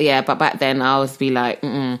 But back then I was be like,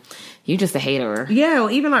 you just a hater. Yeah, or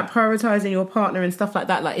even like prioritizing your partner and stuff like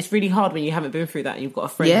that. Like, it's really hard when you haven't been through that and you've got a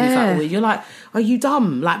friend who's like, well, you're like, are you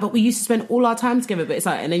dumb? Like, but we used to spend all our time together. But it's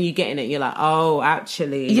like, and then you get in it and you're like, oh,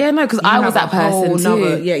 actually. Yeah, no, because I was that person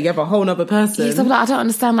too. You have a whole nother person. Yeah, so like, I don't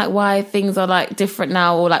understand like why things are like different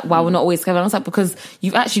now or like why we're not always together. And I was like, because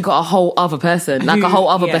you've actually got a whole other person, like a whole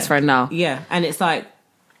other best friend now. Yeah, and it's like,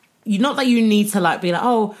 not that you need to like be like,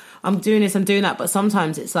 oh, I'm doing this, I'm doing that. But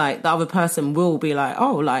sometimes it's like the other person will be like,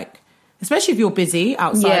 oh, like, especially if you're busy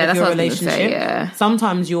outside of your relationship,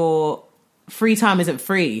 sometimes your free time isn't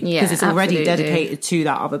free because it's already dedicated to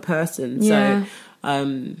that other person. So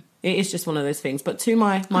it is just one of those things. But to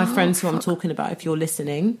my friends who I'm talking about, if you're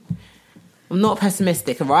listening, I'm not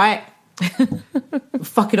pessimistic, all right? I'm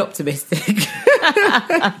fucking optimistic.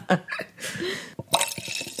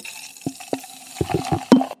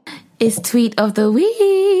 It's tweet of the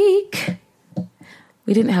week.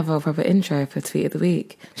 We didn't have a proper intro for tweet of the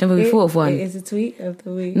week. Remember we thought of one. It is a tweet of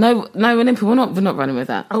the week. No, we're not running with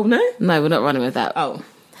that. Oh no? No, we're not running with that. Oh.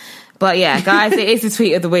 But yeah, guys, it is the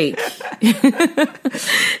tweet of the week.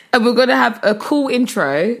 And we're gonna have a cool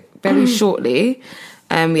intro very shortly.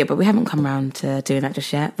 But we haven't come around to doing that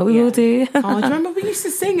just yet. But we will do. Do you remember we used to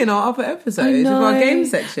sing in our other episodes of our game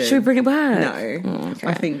section? Should we bring it back? No. Oh, okay.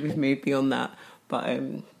 I think we've moved beyond that. But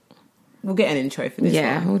we'll get an intro for this one.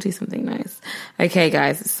 Yeah, we'll do something nice. Okay,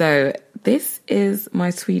 guys. So this is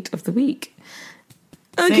my tweet of the week.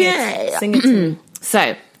 Okay. Sing it to me.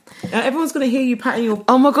 So... everyone's going to hear you patting your...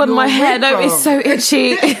 Oh my God, my hair though is so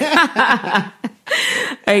itchy.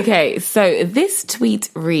 Okay, so this tweet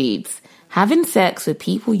reads... Having sex with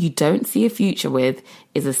people you don't see a future with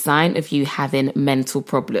is a sign of you having mental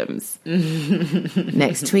problems.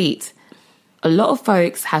 Next tweet. A lot of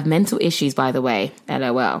folks have mental issues, by the way.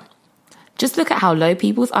 LOL. Just look at how low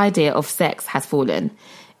people's idea of sex has fallen.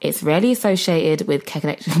 It's rarely associated with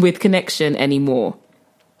connection anymore.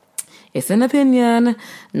 It's an opinion,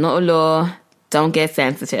 not a law. Don't get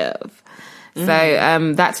sensitive. So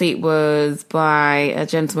that tweet was by a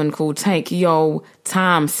gentleman called Take Your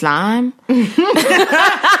Time Slime.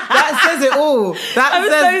 That says it all. That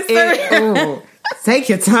says it all. Take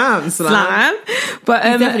your time, Slime. But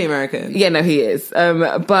he's definitely American. Yeah, no, he is.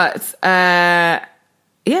 But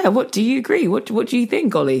yeah, what do you agree? What do you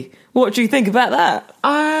think, Ollie? What do you think about that?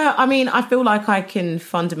 I mean, I feel like I can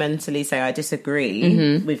fundamentally say I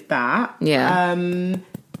disagree with that. Yeah.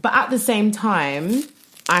 But at the same time,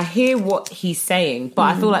 I hear what he's saying, but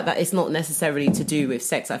I feel like that it's not necessarily to do with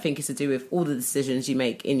sex. I think it's to do with all the decisions you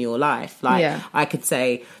make in your life. Like, I could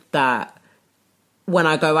say that when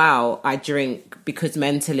I go out, I drink because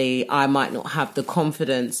mentally I might not have the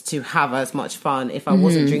confidence to have as much fun if I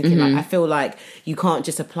wasn't drinking. Like, I feel like you can't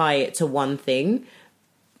just apply it to one thing.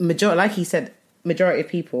 Like he said, majority of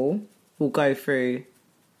people will go through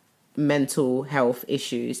mental health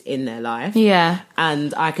issues in their life. Yeah.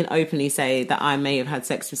 And I can openly say that I may have had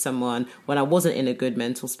sex with someone when I wasn't in a good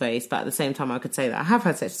mental space, but at the same time I could say that I have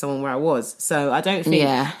had sex with someone where I was. So I don't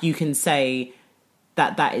think you can say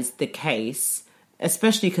that that is the case,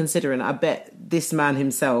 especially considering I bet this man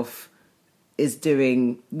himself is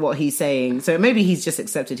doing what he's saying. So maybe he's just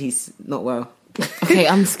accepted he's not well. Okay,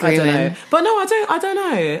 I'm screaming. I don't know. But no, I don't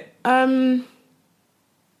know.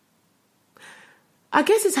 I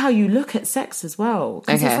guess it's how you look at sex as well.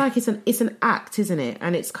 Because it's like it's an act, isn't it?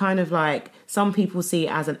 And it's kind of like some people see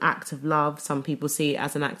it as an act of love, some people see it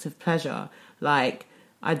as an act of pleasure. Like,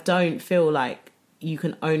 I don't feel like you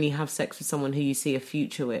can only have sex with someone who you see a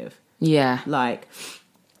future with. Yeah. Like,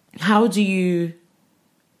 how do you...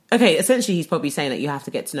 Okay, essentially he's probably saying that you have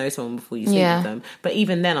to get to know someone before you sleep with them. But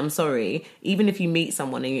even then, I'm sorry, even if you meet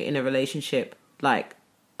someone and you're in a relationship, like,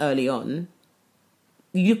 early on,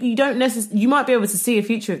 you don't necessarily... You might be able to see a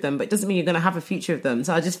future with them, but it doesn't mean you're going to have a future with them.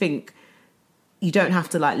 So I just think you don't have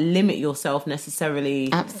to, like, limit yourself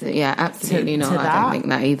necessarily. Absolutely not. I don't think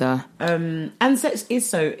that either. And sex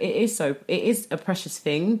is it is a precious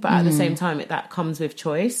thing, but at the same time, that comes with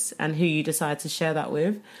choice and who you decide to share that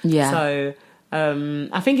with. Yeah. So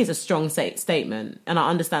I think it's a strong statement, and I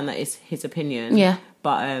understand that it's his opinion. Yeah.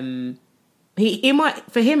 But it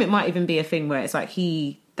might even be a thing where it's like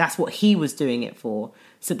that's what he was doing it for.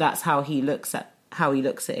 So that's how he looks at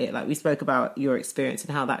it. Like, we spoke about your experience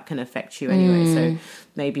and how that can affect you anyway. So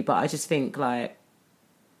maybe, but I just think, like,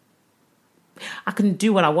 I can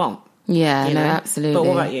do what I want. Yeah, you know? Absolutely. But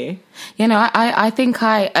what about you? You know, I think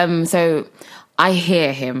so I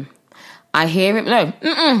hear him. No,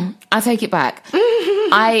 I take it back.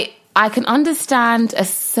 I can understand a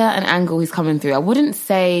certain angle he's coming through. I wouldn't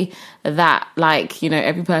say that, like, you know,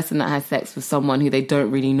 every person that has sex with someone who they don't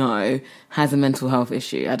really know has a mental health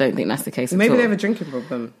issue. I don't think that's the case. Maybe at all. they have a drinking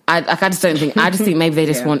problem. I just don't think. I just think maybe they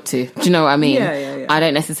just want to. Do you know what I mean? Yeah. I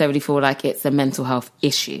don't necessarily feel like it's a mental health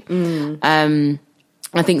issue.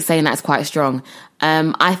 I think saying that's quite strong.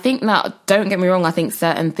 I think that, don't get me wrong, I think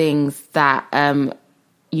certain things that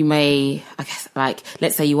you may, I guess, like,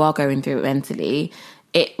 let's say you are going through it mentally,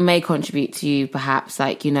 it may contribute to you perhaps,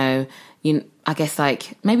 like, I guess,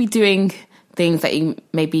 like, maybe doing things that you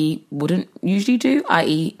maybe wouldn't usually do,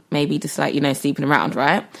 i.e. maybe just, like, sleeping around,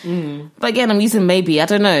 right? But again, I'm using maybe, I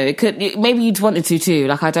don't know, maybe you'd wanted to too,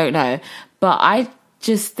 like, I don't know. But I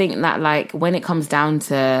just think that, like, when it comes down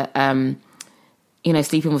to,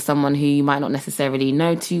 sleeping with someone who you might not necessarily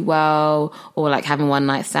know too well, or, like, having one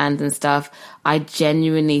night stands and stuff, I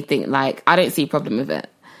genuinely think, like, I don't see a problem with it.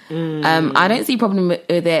 I don't see a problem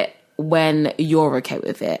with it when you're okay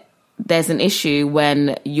with it. There's an issue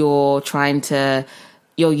when you're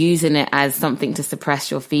using it as something to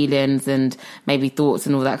suppress your feelings and maybe thoughts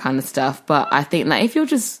and all that kind of stuff. But I think that if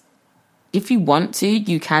you want to,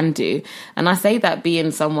 you can do. And I say that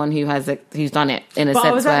being someone who's done it in a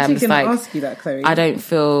sense where I'm just like, ask you that, Chloe. I don't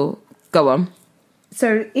feel... Go on.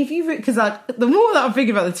 So because the more that I'm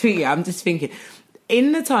thinking about the tweet, I'm just thinking,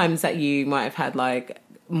 in the times that you might have had, like,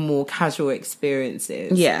 more casual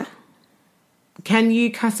experiences, can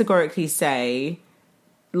you categorically say,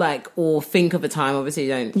 like, or think of a time, obviously you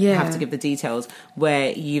don't have to give the details,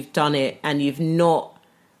 where you've done it and you've not,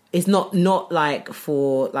 it's not like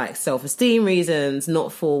for, like, self-esteem reasons,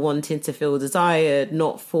 not for wanting to feel desired,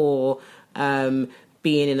 not for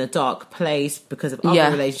being in a dark place because of other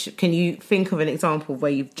relationships. Can you think of an example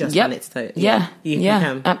where you've just done it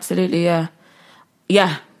to absolutely, yeah.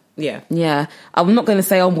 I'm not going to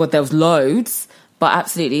say, oh, well, there was loads, But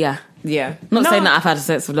absolutely, yeah. Yeah. Not saying that I've had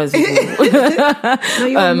sex with loads of people. No,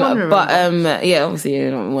 you're one, but yeah, obviously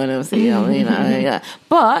you're not one. Obviously, yeah.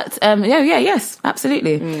 But yes,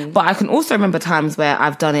 absolutely. But I can also remember times where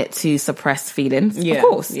I've done it to suppress feelings. Yeah. Of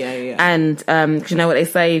course. Yeah. And you know what they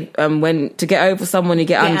say? When to get over someone, you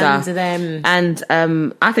get under them. And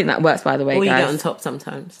I think that works. By the way, or you guys. get on top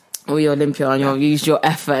sometimes. Or you're Olympia and you'll use your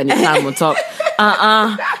effort and your time on top.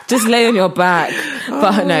 Just lay on your back.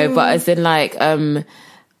 But no, but as in like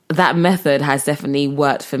that method has definitely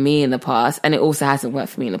worked for me in the past, and it also hasn't worked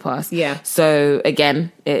for me in the past. Yeah. So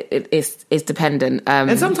again, it's dependent.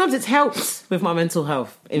 And sometimes it's helped with my mental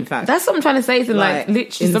health. In fact, that's what I'm trying to say. To like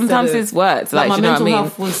literally, sometimes it's worked. Like my you know mental what I mean?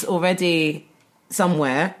 health was already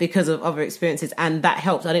somewhere because of other experiences, and that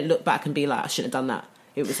helped. I didn't look back and be like, I shouldn't have done that.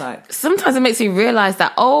 It was like sometimes it makes you realise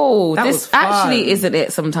that that this actually isn't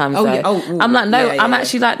it. Sometimes I'm like I'm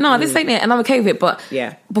actually like no, this ain't it, and I'm okay with it. But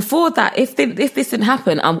before that, if this didn't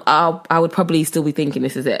happen, I would probably still be thinking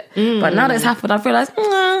this is it. But now that it's happened, I've realised it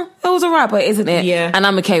was alright, but it isn't it. Yeah, and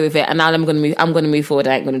I'm okay with it. And now I'm gonna move forward.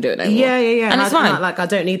 I ain't gonna do it anymore. Yeah, and it's fine. Like I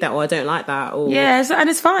don't need that, or I don't like that. Or and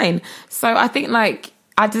it's fine. So I think like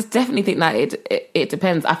I just definitely think that it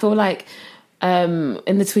depends. I feel like in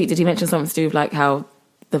the tweet, did he mention something to do with like how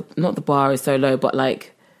not the bar is so low, but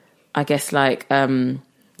like I guess like oh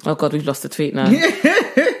god, we've lost the tweet now.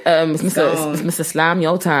 It's Mr. Slam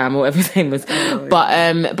your time or whatever his name was.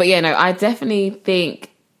 But yeah, no, I definitely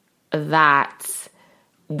think that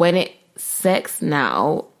when it's sex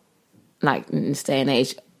now, like in this day and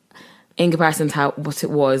age, in comparison to what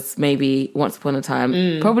it was maybe once upon a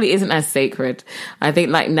time, probably isn't as sacred. I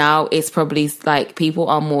think like now it's probably like people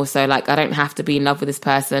are more so like, I don't have to be in love with this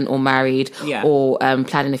person or married or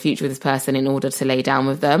planning a future with this person in order to lay down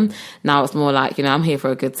with them. Now it's more like, you know, I'm here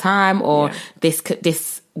for a good time, or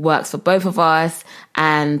this works for both of us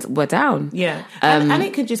and we're down. Yeah. And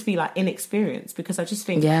it could just be like inexperience, because I just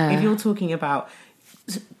think if you're talking about,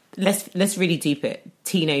 let's really deep it,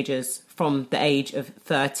 teenagers from the age of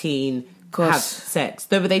 13 have sex.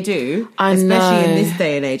 Though they do, especially in this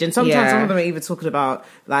day and age. And sometimes some of them are even talking about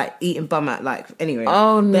like eating bum at like anyway.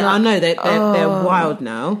 Oh no, I know they're wild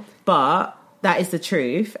now, but that is the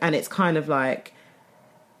truth. And it's kind of like,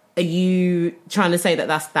 are you trying to say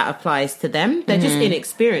that applies to them? They're just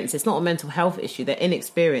inexperienced. It's not a mental health issue. They're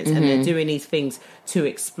inexperienced and they're doing these things to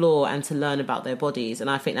explore and to learn about their bodies.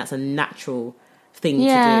 And I think that's a natural thing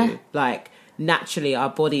to do. Like naturally our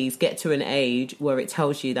bodies get to an age where it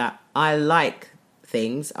tells you that I like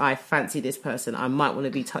things, I fancy this person, I might want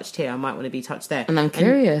to be touched here, I might want to be touched there, and I'm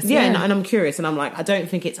curious. And I'm curious, and I'm like, I don't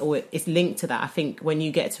think it's linked to that. I think when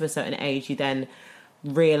you get to a certain age, you then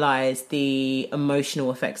realize the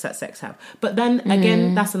emotional effects that sex have. But then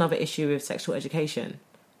again, that's another issue with sexual education.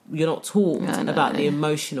 You're not taught about the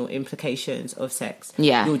emotional implications of sex.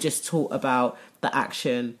 You're just taught about the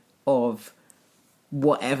action of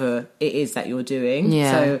whatever it is that you're doing.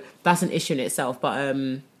 So that's an issue in itself. But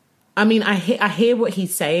I mean, I hear what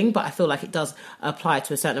he's saying, but I feel like it does apply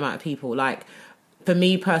to a certain amount of people. Like for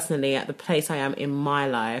me personally, at the place I am in my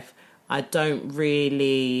life, I don't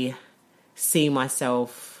really see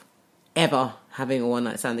myself ever having a one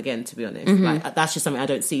night stand again, to be honest. Like that's just something I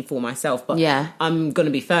don't see for myself. But I'm gonna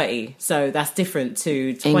be 30, so that's different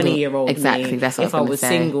to 20-year-old exactly me. That's what if I was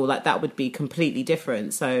single, like that would be completely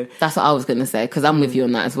different. So that's what I was gonna say, because I'm with you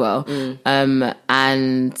on that as well.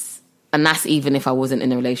 And that's even if I wasn't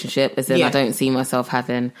in a relationship, as in I don't see myself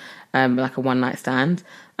having like a one night stand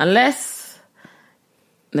unless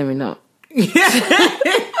not.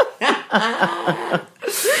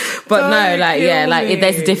 But no, like like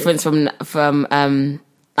there's a difference from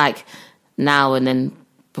like now and then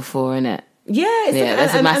before, innit?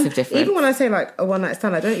 There's a massive difference. Even when I say like a one night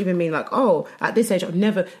stand, I don't even mean like, oh, at this age I'm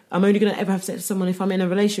only gonna ever have sex with someone if I'm in a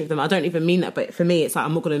relationship with them. I don't even mean that. But for me, it's like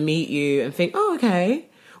I'm not gonna meet you and think, oh, okay,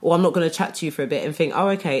 or I'm not gonna chat to you for a bit and think, oh,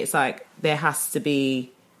 okay. It's like there has to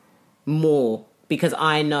be more, because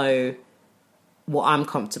I know what I'm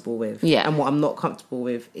comfortable with, and what I'm not comfortable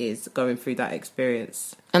with is going through that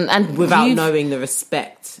experience and without knowing the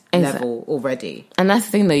respect level already. And that's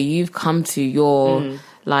the thing, though, you've come to your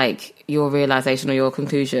like your realization or your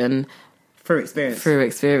conclusion through experience.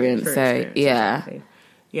 Exactly.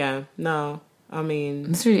 No, I mean,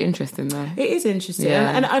 it's really interesting, though. It is interesting,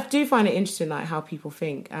 and I do find it interesting, like how people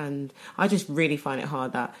think, and I just really find it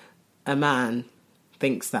hard that a man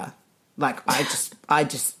thinks that. Like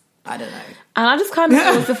I don't know. And I just kind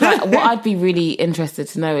of feel like what I'd be really interested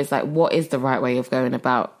to know is like, what is the right way of going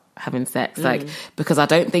about having sex? Like, because I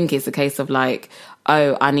don't think it's a case of like,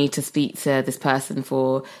 oh, I need to speak to this person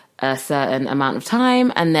for a certain amount of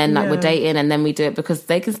time, and then like we're dating, and then we do it because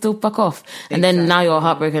they can still fuck off, and then now you're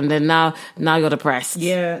heartbroken, and then now you're depressed.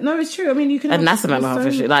 Yeah, no, it's true. I mean, you can, and that's a mental health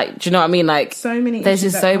issue. Like, do you know what I mean? Like, so many. There's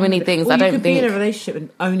just so many things. I don't think you could be in a relationship and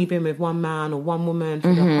only been with one man or one woman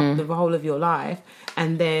for the whole of your life,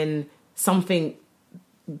 and then something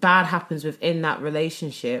bad happens within that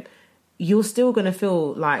relationship. You're still going to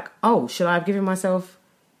feel like, oh, should I have given myself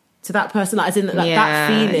to that person? Like, as in, like, that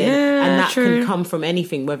feeling, and that can come from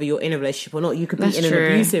anything, whether you're in a relationship or not. You could be in an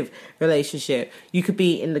abusive relationship. You could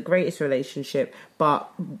be in the greatest relationship,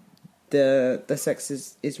 but the sex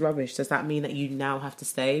is rubbish. Does that mean that you now have to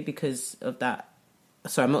stay because of that?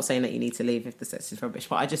 Sorry, I'm not saying that you need to leave if the sex is rubbish,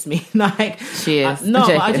 but I just mean like... She is. No,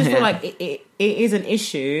 but I just feel like it is an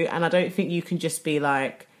issue, and I don't think you can just be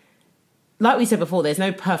like we said before, there's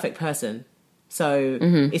no perfect person. So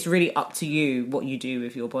it's really up to you what you do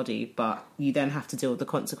with your body, but you then have to deal with the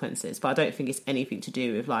consequences. But I don't think it's anything to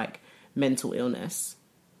do with like mental illness.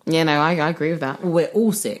 Yeah, no, I agree with that. We're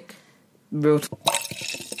all sick. Real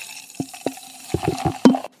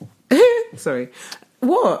Sorry.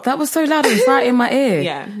 What? That was so loud, it was right in my ear.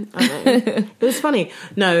 Yeah, I know. It was funny.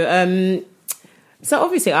 No, so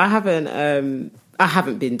obviously I haven't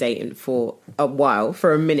been dating for a while,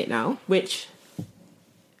 for a minute now, which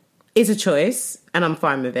is a choice, and I'm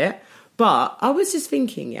fine with it. But I was just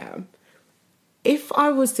thinking, if I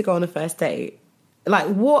was to go on a first date, like,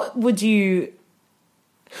 what would you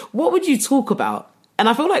talk about? And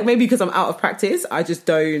I feel like maybe because I'm out of practice, I just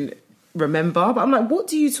don't remember. But I'm like, what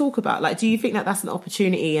do you talk about? Like, do you think that that's an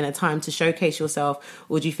opportunity and a time to showcase yourself?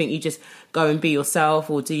 Or do you think you just go and be yourself?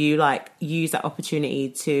 Or do you, like, use that opportunity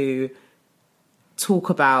to talk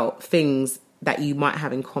about things that you might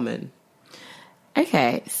have in common?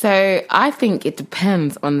 Okay, so I think it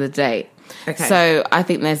depends on the date. Okay. So I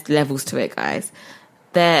think there's levels to it, guys.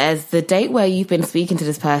 There's the date where you've been speaking to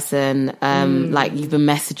this person, like you've been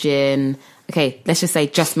messaging. Okay, let's just say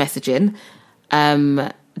just messaging.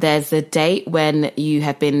 There's the date when you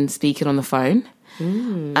have been speaking on the phone.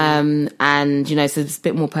 And, you know, so it's a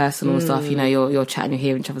bit more personal stuff. You know, you're chatting, you're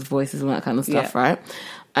hearing each other's voices and that kind of stuff, right?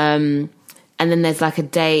 And then there's like a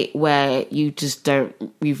date where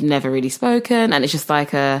you've never really spoken, and it's just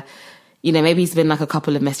like you know, maybe it's been like a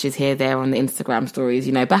couple of messages here, there on the Instagram stories,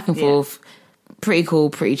 you know, back and forth, pretty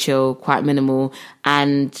cool, pretty chill, quite minimal.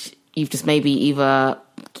 And you've just maybe either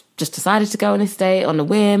just decided to go on this date on a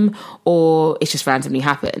whim, or it's just randomly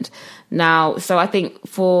happened. Now, so I think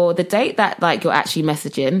for the date that like you're actually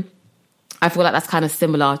messaging, I feel like that's kind of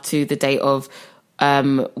similar to the date of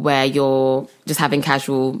where you're just having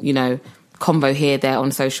casual, you know, convo here, there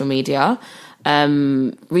on social media.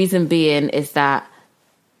 Reason being is that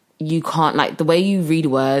you can't, like, the way you read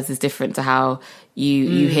words is different to how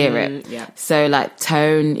you hear it. Yeah. So like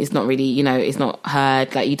tone is not really, you know, it's not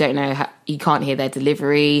heard. Like you don't know how, you can't hear their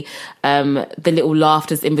delivery. The little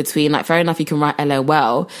laughters in between, like fair enough, you can write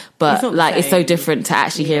LOL, but like it's so different to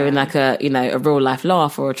actually hearing like a, you know, a real life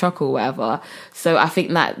laugh or a chuckle or whatever. So I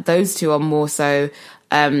think that those two are more so,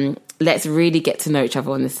 let's really get to know each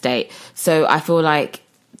other on this date. So I feel like,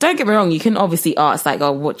 don't get me wrong, you can obviously ask like,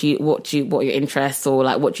 oh, what are your interests, or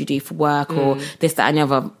like what do you do for work, or this, that, and the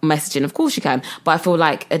other messaging. Of course you can. But I feel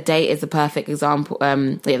like a date is the perfect example,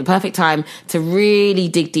 the perfect time to really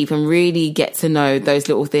dig deep and really get to know those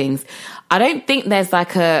little things. I don't think there's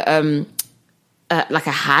like a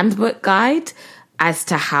handbook guide as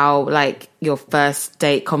to how like your first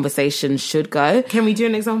date conversation should go. Can we do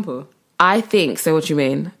an example? I think so. What do you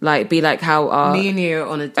mean? Like, be like how are me and you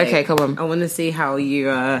on a date? Okay, come on. I want to see how you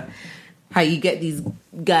get these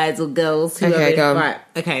guys or girls. Okay, go on. Right.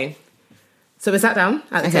 Okay. So we sat down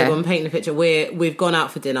at the table and painting a picture. We've gone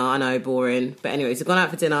out for dinner. I know, boring, but anyways, we've gone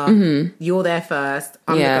out for dinner. Mm-hmm. You're there first.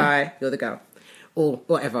 I'm the guy. You're the girl, or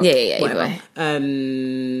whatever. Yeah. Whatever.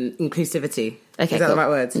 Inclusivity. Okay, is that the right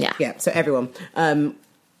words? Yeah. Yeah. So everyone.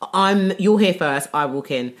 You're here first. I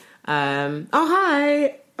walk in. Oh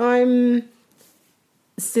hi. I'm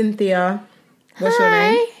Cynthia. What's your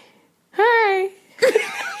name? Hi.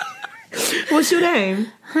 What's your name?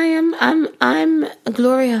 Hi, I'm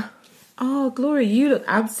Gloria. Oh, Gloria, you look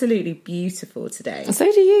absolutely beautiful today.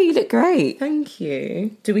 So do you. You look great. Thank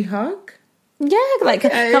you. Do we hug? Yeah, like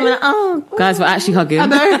coming. Oh, guys, we're actually hugging. I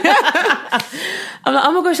know. I'm like,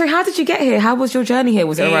 oh my gosh, like, how did you get here? How was your journey here?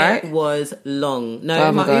 Was it alright? It was long.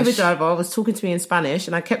 No, my Uber driver was talking to me in Spanish,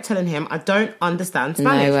 and I kept telling him I don't understand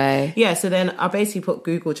Spanish. No way. Yeah, so then I basically put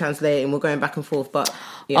Google Translate, and we're going back and forth. But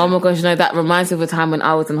oh my gosh, no, that reminds me of a time when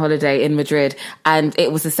I was on holiday in Madrid, and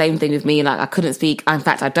it was the same thing with me. Like, I couldn't speak. In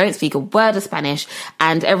fact, I don't speak a word of Spanish,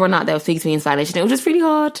 and everyone out there was speaking to me in Spanish, and it was just really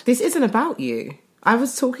hard. This isn't about you. I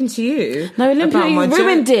was talking to you. No, Olympia, you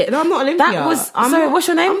ruined it. No, I'm not Olympia. Sorry, what's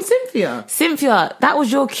your name? I'm Cynthia. Cynthia, that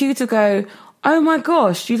was your cue to go, oh my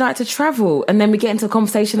gosh, you like to travel. And then we get into a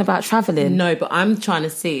conversation about travelling. No, but I'm trying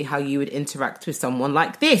to see how you would interact with someone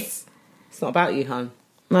like this. It's not about you, hon.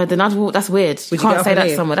 No, then that's weird. You can't say that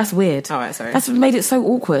to someone. That's weird. All right, sorry. That's what made it so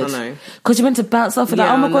awkward. I know. Because you meant to bounce off and like,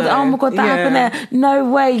 oh my God, that happened there. No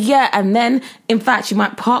way, yeah. And then, in fact, you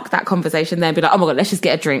might park that conversation there and be like, oh my God, let's just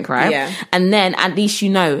get a drink, right? Yeah. And then at least you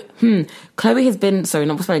know, Chloe has been,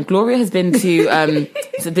 Gloria has been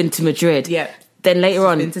to Madrid. Yeah. Then later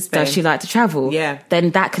on, does she like to travel? Yeah.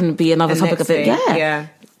 Then that can be another topic of it.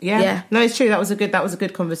 Yeah. No, it's true. That was a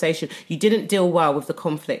good conversation. You didn't deal well with the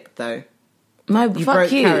conflict, though. No,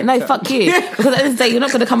 fuck you. Character. No, fuck you. Because at the end of the day, you're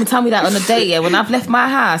not going to come and tell me that on a date, yeah, when I've left my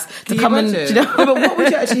house to come and... You know? No, but what would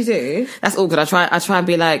you actually do? That's awkward. I try and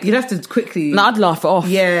be like... You'd have to quickly... No, I'd laugh it off.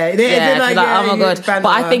 Yeah. Oh my God.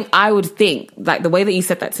 But I would think, like, the way that you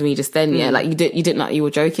said that to me just then, like, you didn't like you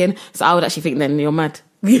were joking. So I would actually think then you're mad.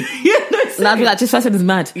 And I'd be like, this person is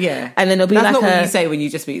mad. Yeah. And then it'll be that's like not what you say when you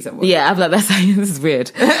just meet someone. Yeah, I'd be like, this is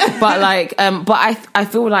weird. But like, I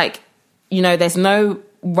feel like, you know, there's no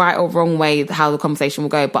right or wrong way how the conversation will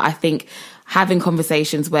go. But I think having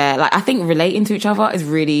conversations where, like, I think relating to each other is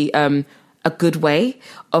really a good way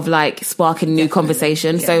of like sparking new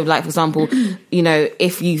conversations. Yeah. So like, for example, you know,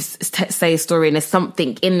 if you say a story and there's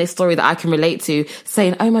something in this story that I can relate to,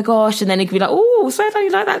 saying, oh my gosh, and then it could be like, oh, swear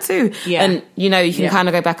you like that too. Yeah. And, you know, you can kind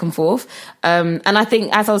of go back and forth. And I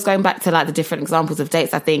think as I was going back to like the different examples of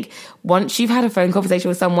dates, I think once you've had a phone conversation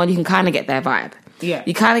with someone, you can kind of get their vibe. Yeah.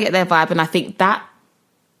 You kind of get their vibe. And I think that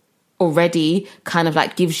already kind of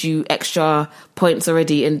like gives you extra points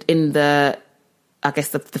already in the, I guess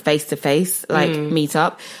the face-to-face like meet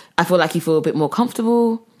up. I feel like you feel a bit more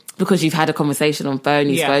comfortable because you've had a conversation on phone,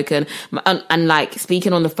 you've spoken, and like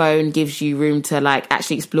speaking on the phone gives you room to like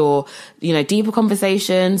actually explore, you know, deeper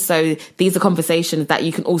conversations. So these are conversations that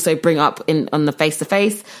you can also bring up on the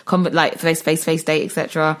face-to-face, like face-to-face date,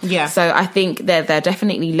 etc. Yeah. So I think there are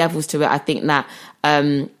definitely levels to it. I think that,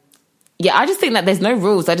 I just think that there's no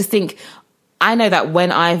rules. I know that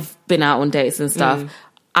when I've been out on dates and stuff,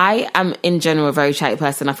 I am in general a very chatty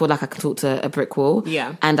person. I feel like I can talk to a brick wall,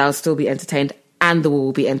 and I'll still be entertained, and the wall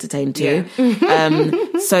will be entertained too.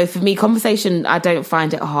 So for me, conversation, I don't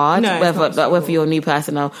find it hard. No, whether you're a new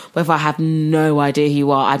person or whether I have no idea who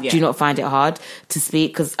you are, I do not find it hard to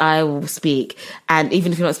speak because I will speak, and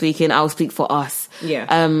even if you're not speaking, I will speak for us.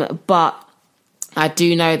 But I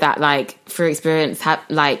do know that, like, through experience,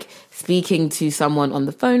 speaking to someone on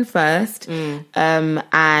the phone first,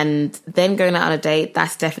 and then going out on a date,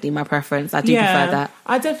 that's definitely my preference. I do prefer that.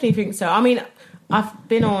 I definitely think so. I mean, I've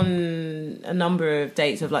been on a number of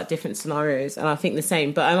dates of like different scenarios, and I think the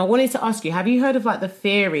same. But I wanted to ask you, have you heard of like the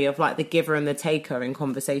theory of like the giver and the taker in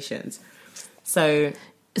conversations? So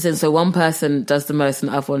one person does the most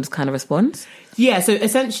and the other one just kind of responds? Yeah, so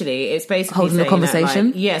essentially it's basically holding the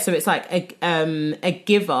conversation. So it's like a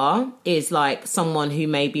giver is like someone who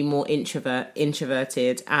may be more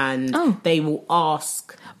introverted, and they will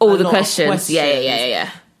ask all the questions. Yeah.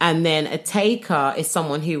 And then a taker is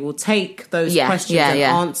someone who will take those questions and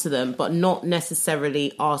answer them, but not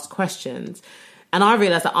necessarily ask questions. And I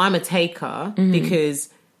realised that I'm a taker because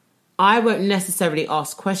I won't necessarily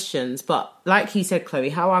ask questions, but like you said, Chloe,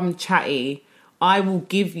 how I'm chatty, I will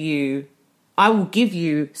give you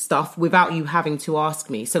stuff without you having to ask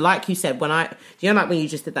me. So like you said, like when you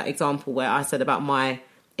just did that example where I said about my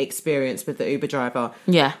experience with the Uber driver.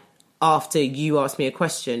 Yeah. After you asked me a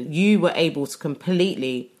question, you were able to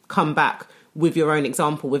completely come back with your own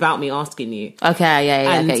example without me asking you. Okay,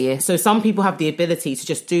 I get you. So some people have the ability to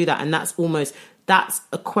just do that, and that's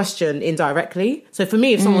a question indirectly. So for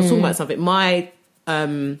me, if someone's talking about something, my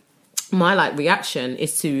like reaction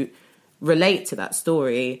is to relate to that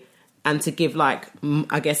story and to give like,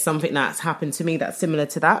 I guess, something that's happened to me that's similar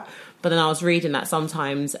to that. But then I was reading that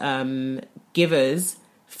sometimes givers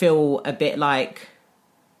feel a bit like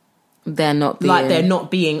they're not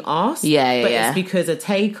being asked. But it's because a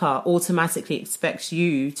taker automatically expects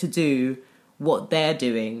you to do what they're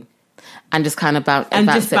doing. And just kind of bounce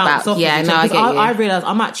off. Yeah, no, I get you. I realise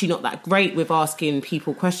I'm actually not that great with asking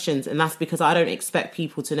people questions, and that's because I don't expect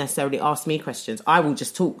people to necessarily ask me questions. I will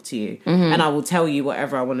just talk to you, and I will tell you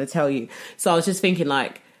whatever I want to tell you. So I was just thinking,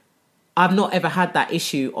 like, I've not ever had that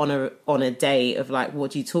issue on a day of like,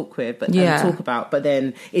 what do you talk with, and talk about. But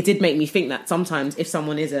then it did make me think that sometimes if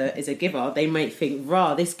someone is a giver, they might think,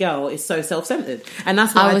 "Rah, this girl is so self-centered," and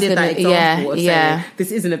that's why I did that example of saying,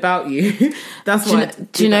 "This isn't about you." That's why.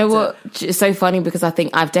 Do you know what? It's so funny because I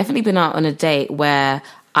think I've definitely been out on a date where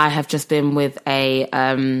I have just been with a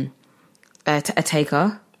a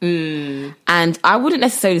taker. And I wouldn't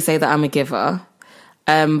necessarily say that I'm a giver,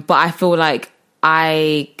 but I feel like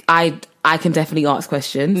I can definitely ask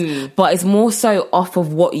questions, but it's more so off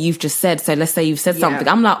of what you've just said. So let's say you've said something,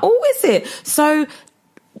 I'm like, oh, is it? So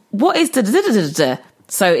what is the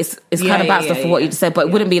so it's kind of bounced off of what you just said, but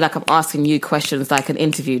it wouldn't be like I'm asking you questions like an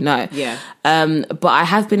interview. No. Yeah. But I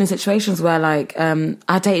have been in situations where like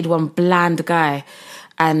I dated one bland guy,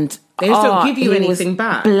 and they just don't give you anything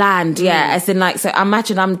back. Bland, as in like, so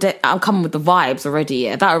imagine I'm coming with the vibes already.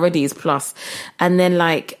 Yeah, that already is plus. And then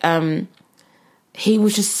like he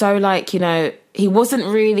was just so like, you know, he wasn't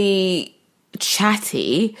really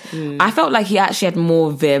chatty. I felt like he actually had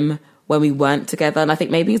more vim when we weren't together, and I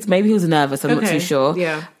think maybe he was nervous. I'm not too sure.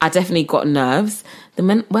 Yeah, I definitely got nerves.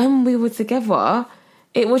 Then when we were together,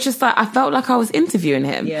 it was just like I felt like I was interviewing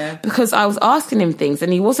him. Yeah, because I was asking him things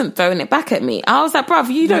and he wasn't throwing it back at me. I was like, bruv,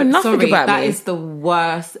 you know nothing about me. That is the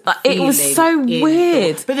worst. Like, it was so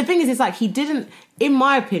weird. But the thing is, it's like he didn't. In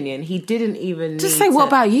my opinion, he didn't even just say, "What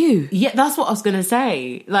about you?" Yeah, that's what I was gonna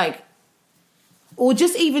say. Like, or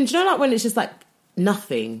just even, do you know, like when it's just like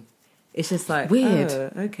nothing. It's just like weird.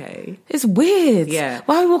 Oh, okay, it's weird. Yeah.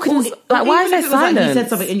 Why are we walking? Like, why is there silence? Like he said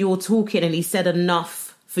something and you were talking, and he said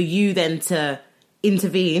enough for you then to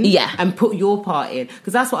intervene, and put your part in.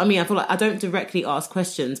 Because that's what I mean. I feel like I don't directly ask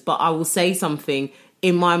questions, but I will say something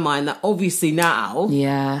in my mind that obviously now,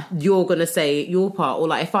 you're gonna say your part. Or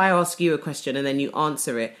like if I ask you a question and then you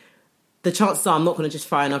answer it, the chances are I'm not going to just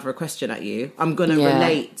fire another question at you. I'm going to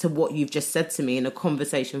relate to what you've just said to me, and the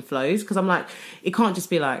conversation flows. Because I'm like, it can't just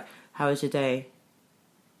be like, how was your day?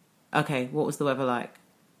 Okay, what was the weather like?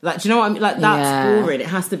 Like, do you know what I mean? Like, that's boring. It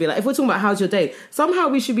has to be like, if we're talking about how's your day, somehow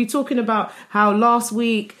we should be talking about how last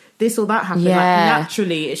week this or that happened. Like,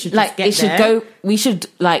 naturally, it should just get there. We should,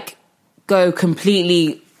 like, go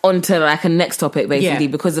completely onto, like, a next topic, basically,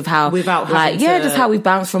 because of how, without like, just how we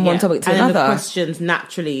bounce from one topic to another. And the questions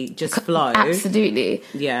naturally just flow. Absolutely.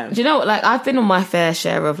 Yeah. Do you know what? Like, I've been on my fair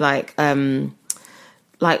share of, like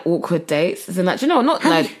awkward dates. And like, do you know, not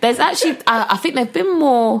like there's actually I think there've been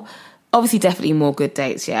more, obviously definitely more good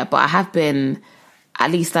dates, but I have been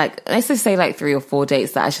at least like, let's just say like 3 or 4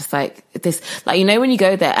 dates that I just like this, like, you know, when you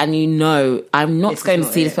go there and you know I'm not going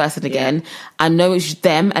to see this person again, I know it's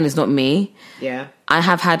them and it's not me. I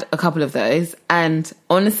have had a couple of those, and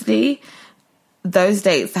honestly those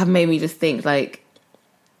dates have made me just think like,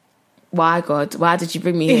 why God, why did you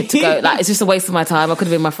bring me here to go? Like, it's just a waste of my time. I could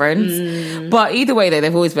have been my friends. But either way, though,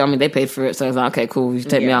 they've always been, I mean, they paid for it, so I was like, okay, cool, you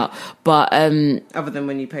take me out. But other than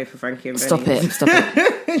when you pay for Frankie and Benny. Stop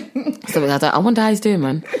it. I wonder how he's doing,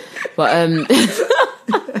 man. But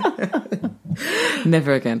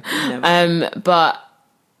never again. But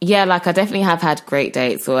yeah, like, I definitely have had great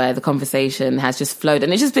dates where the conversation has just flowed,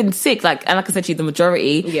 and it's just been sick. Like, and like I said to you, the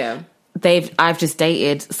majority, I've just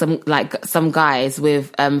dated some guys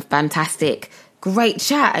with fantastic, great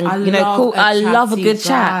chat, and I love a good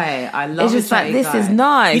chat. I love it's just like, this is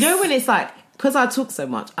nice. You know, when it's like, because I talk so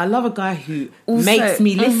much, I love a guy who also makes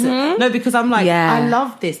me listen. No, because I'm like, I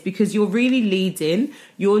love this because you're really leading.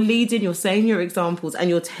 You're saying your examples, and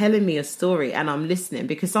you're telling me a story, and I'm listening.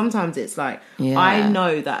 Because sometimes it's like, I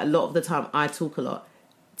know that a lot of the time I talk a lot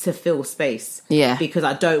to fill space. Because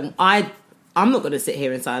I'm not going to sit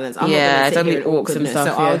here in silence. I'm not going to sit here in awkwardness. So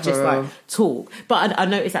I'll just like talk. But I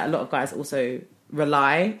notice that a lot of guys also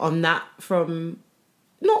rely on that from,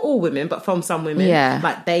 not all women, but from some women.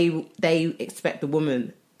 Like they expect the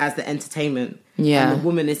woman as the entertainment. And the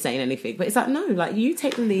woman is saying anything. But it's like, no, like, you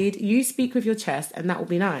take the lead, you speak with your chest, and that will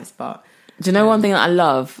be nice. But do you know one thing that I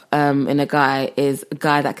love in a guy is a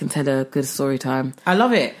guy that can tell a good story time. I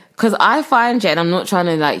love it. Because I find, and I'm not trying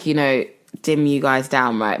to, like, you know, dim you guys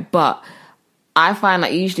down, right? But I find,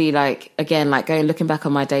 like, usually, like, again, like, looking back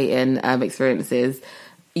on my dating experiences,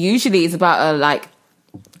 usually it's about, like,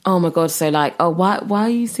 oh my God, so, like, oh, why are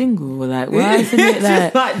you single? Like, why isn't it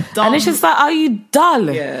like, and it's just like, are you dull?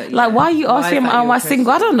 Like, why are you asking, am I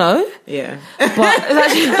single? I don't know. But it's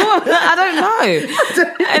actually, I don't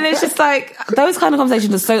know. And it's just like, those kind of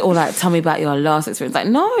conversations are so, or like, tell me about your last experience. Like,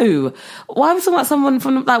 no. Why am I talking about someone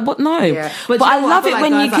from, like, what? No. But I love it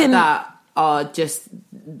when you can. That are just,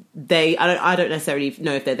 I don't necessarily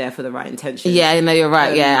know if they're there for the right intention. Yeah, no, you're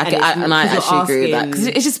right. I actually agree with that, because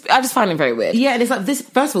it's just, I just find it very weird. And it's like, this,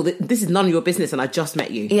 first of all, this is none of your business, and I just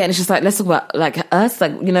met you. And it's just like, let's talk about, like, us,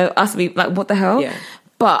 like, you know, us be like, what the hell?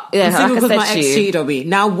 But I'm like I said, my ex cheated on me.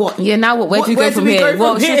 Now what? Now what? Where do we go from here?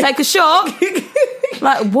 What? Should we take a shot?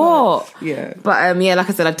 Like, what? But like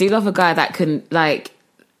I said, I do love a guy that can, like,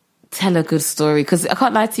 tell a good story, because I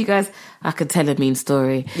can't lie to you guys, I can tell a mean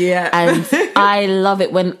story. Yeah. And I love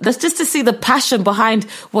it when that's just to see the passion behind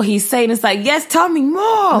what he's saying. It's like, yes, tell me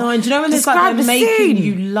more. No, and do you know when it's like they're making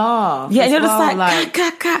you laugh? Yeah, you're well, just like,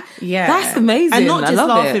 yeah, that's amazing. And not I just love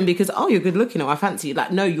laughing it. because you're good looking or I fancy you.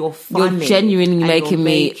 Like, no, you're funny. You're genuinely making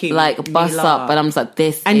me like me bust laugh. up, and I'm just like,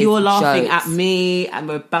 this. And is you're laughing jokes. at me, and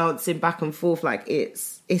we're bouncing back and forth. Like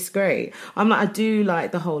it's great. I'm like, I do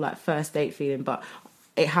like the whole like first date feeling, but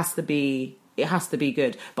it has to be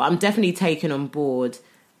good. But I'm definitely taking on board,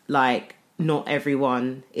 like, not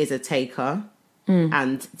everyone is a taker.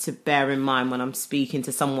 And to bear in mind when I'm speaking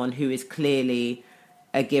to someone who is clearly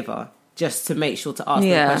a giver, just to make sure to ask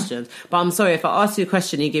them questions. But I'm sorry, if I ask you a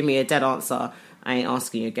question, you give me a dead answer, I ain't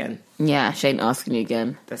asking you again. Yeah, she ain't asking you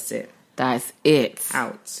again. That's it. That's it.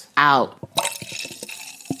 Out.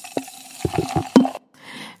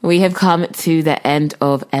 We have come to the end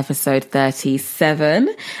of episode 37,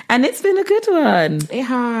 and it's been a good one. It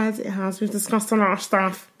has. We've discussed a lot of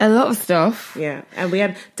stuff. A lot of stuff. Yeah. And we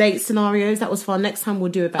had date scenarios. That was fun. Next time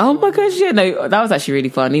we'll do it back. Oh my gosh, yeah, no, that was actually really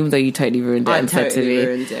fun, even though you totally ruined it and said to me.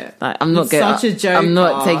 Ruined it. Like, I'm not such a joker. I'm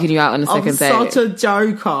not taking you out on a second date. I'm such a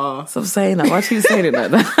joker. Stop saying that. Why do you say it like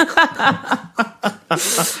that?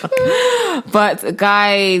 But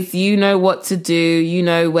guys, you know what to do. You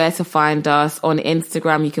know where to find us. On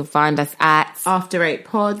Instagram, you can find us at After 8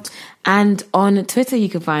 Pod. And on Twitter, you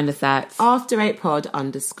can find us at After 8 Pod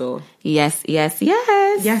 _ Yes. Yes,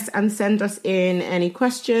 and send us in any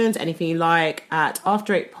questions, anything you like, at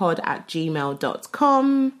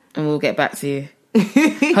after8pod@gmail.com. And we'll get back to you.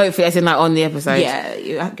 Hopefully, as in like on the episode. Yeah,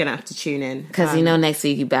 you're going to have to tune in. Because next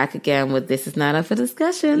week you're back again with This Is Not Up for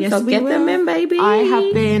Discussion. Yes, so get them in, baby. I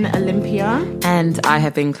have been Olympia. And I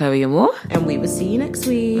have been Chloe Moore. And we will see you next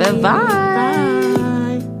week. Bye-bye.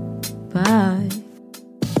 Bye. Bye.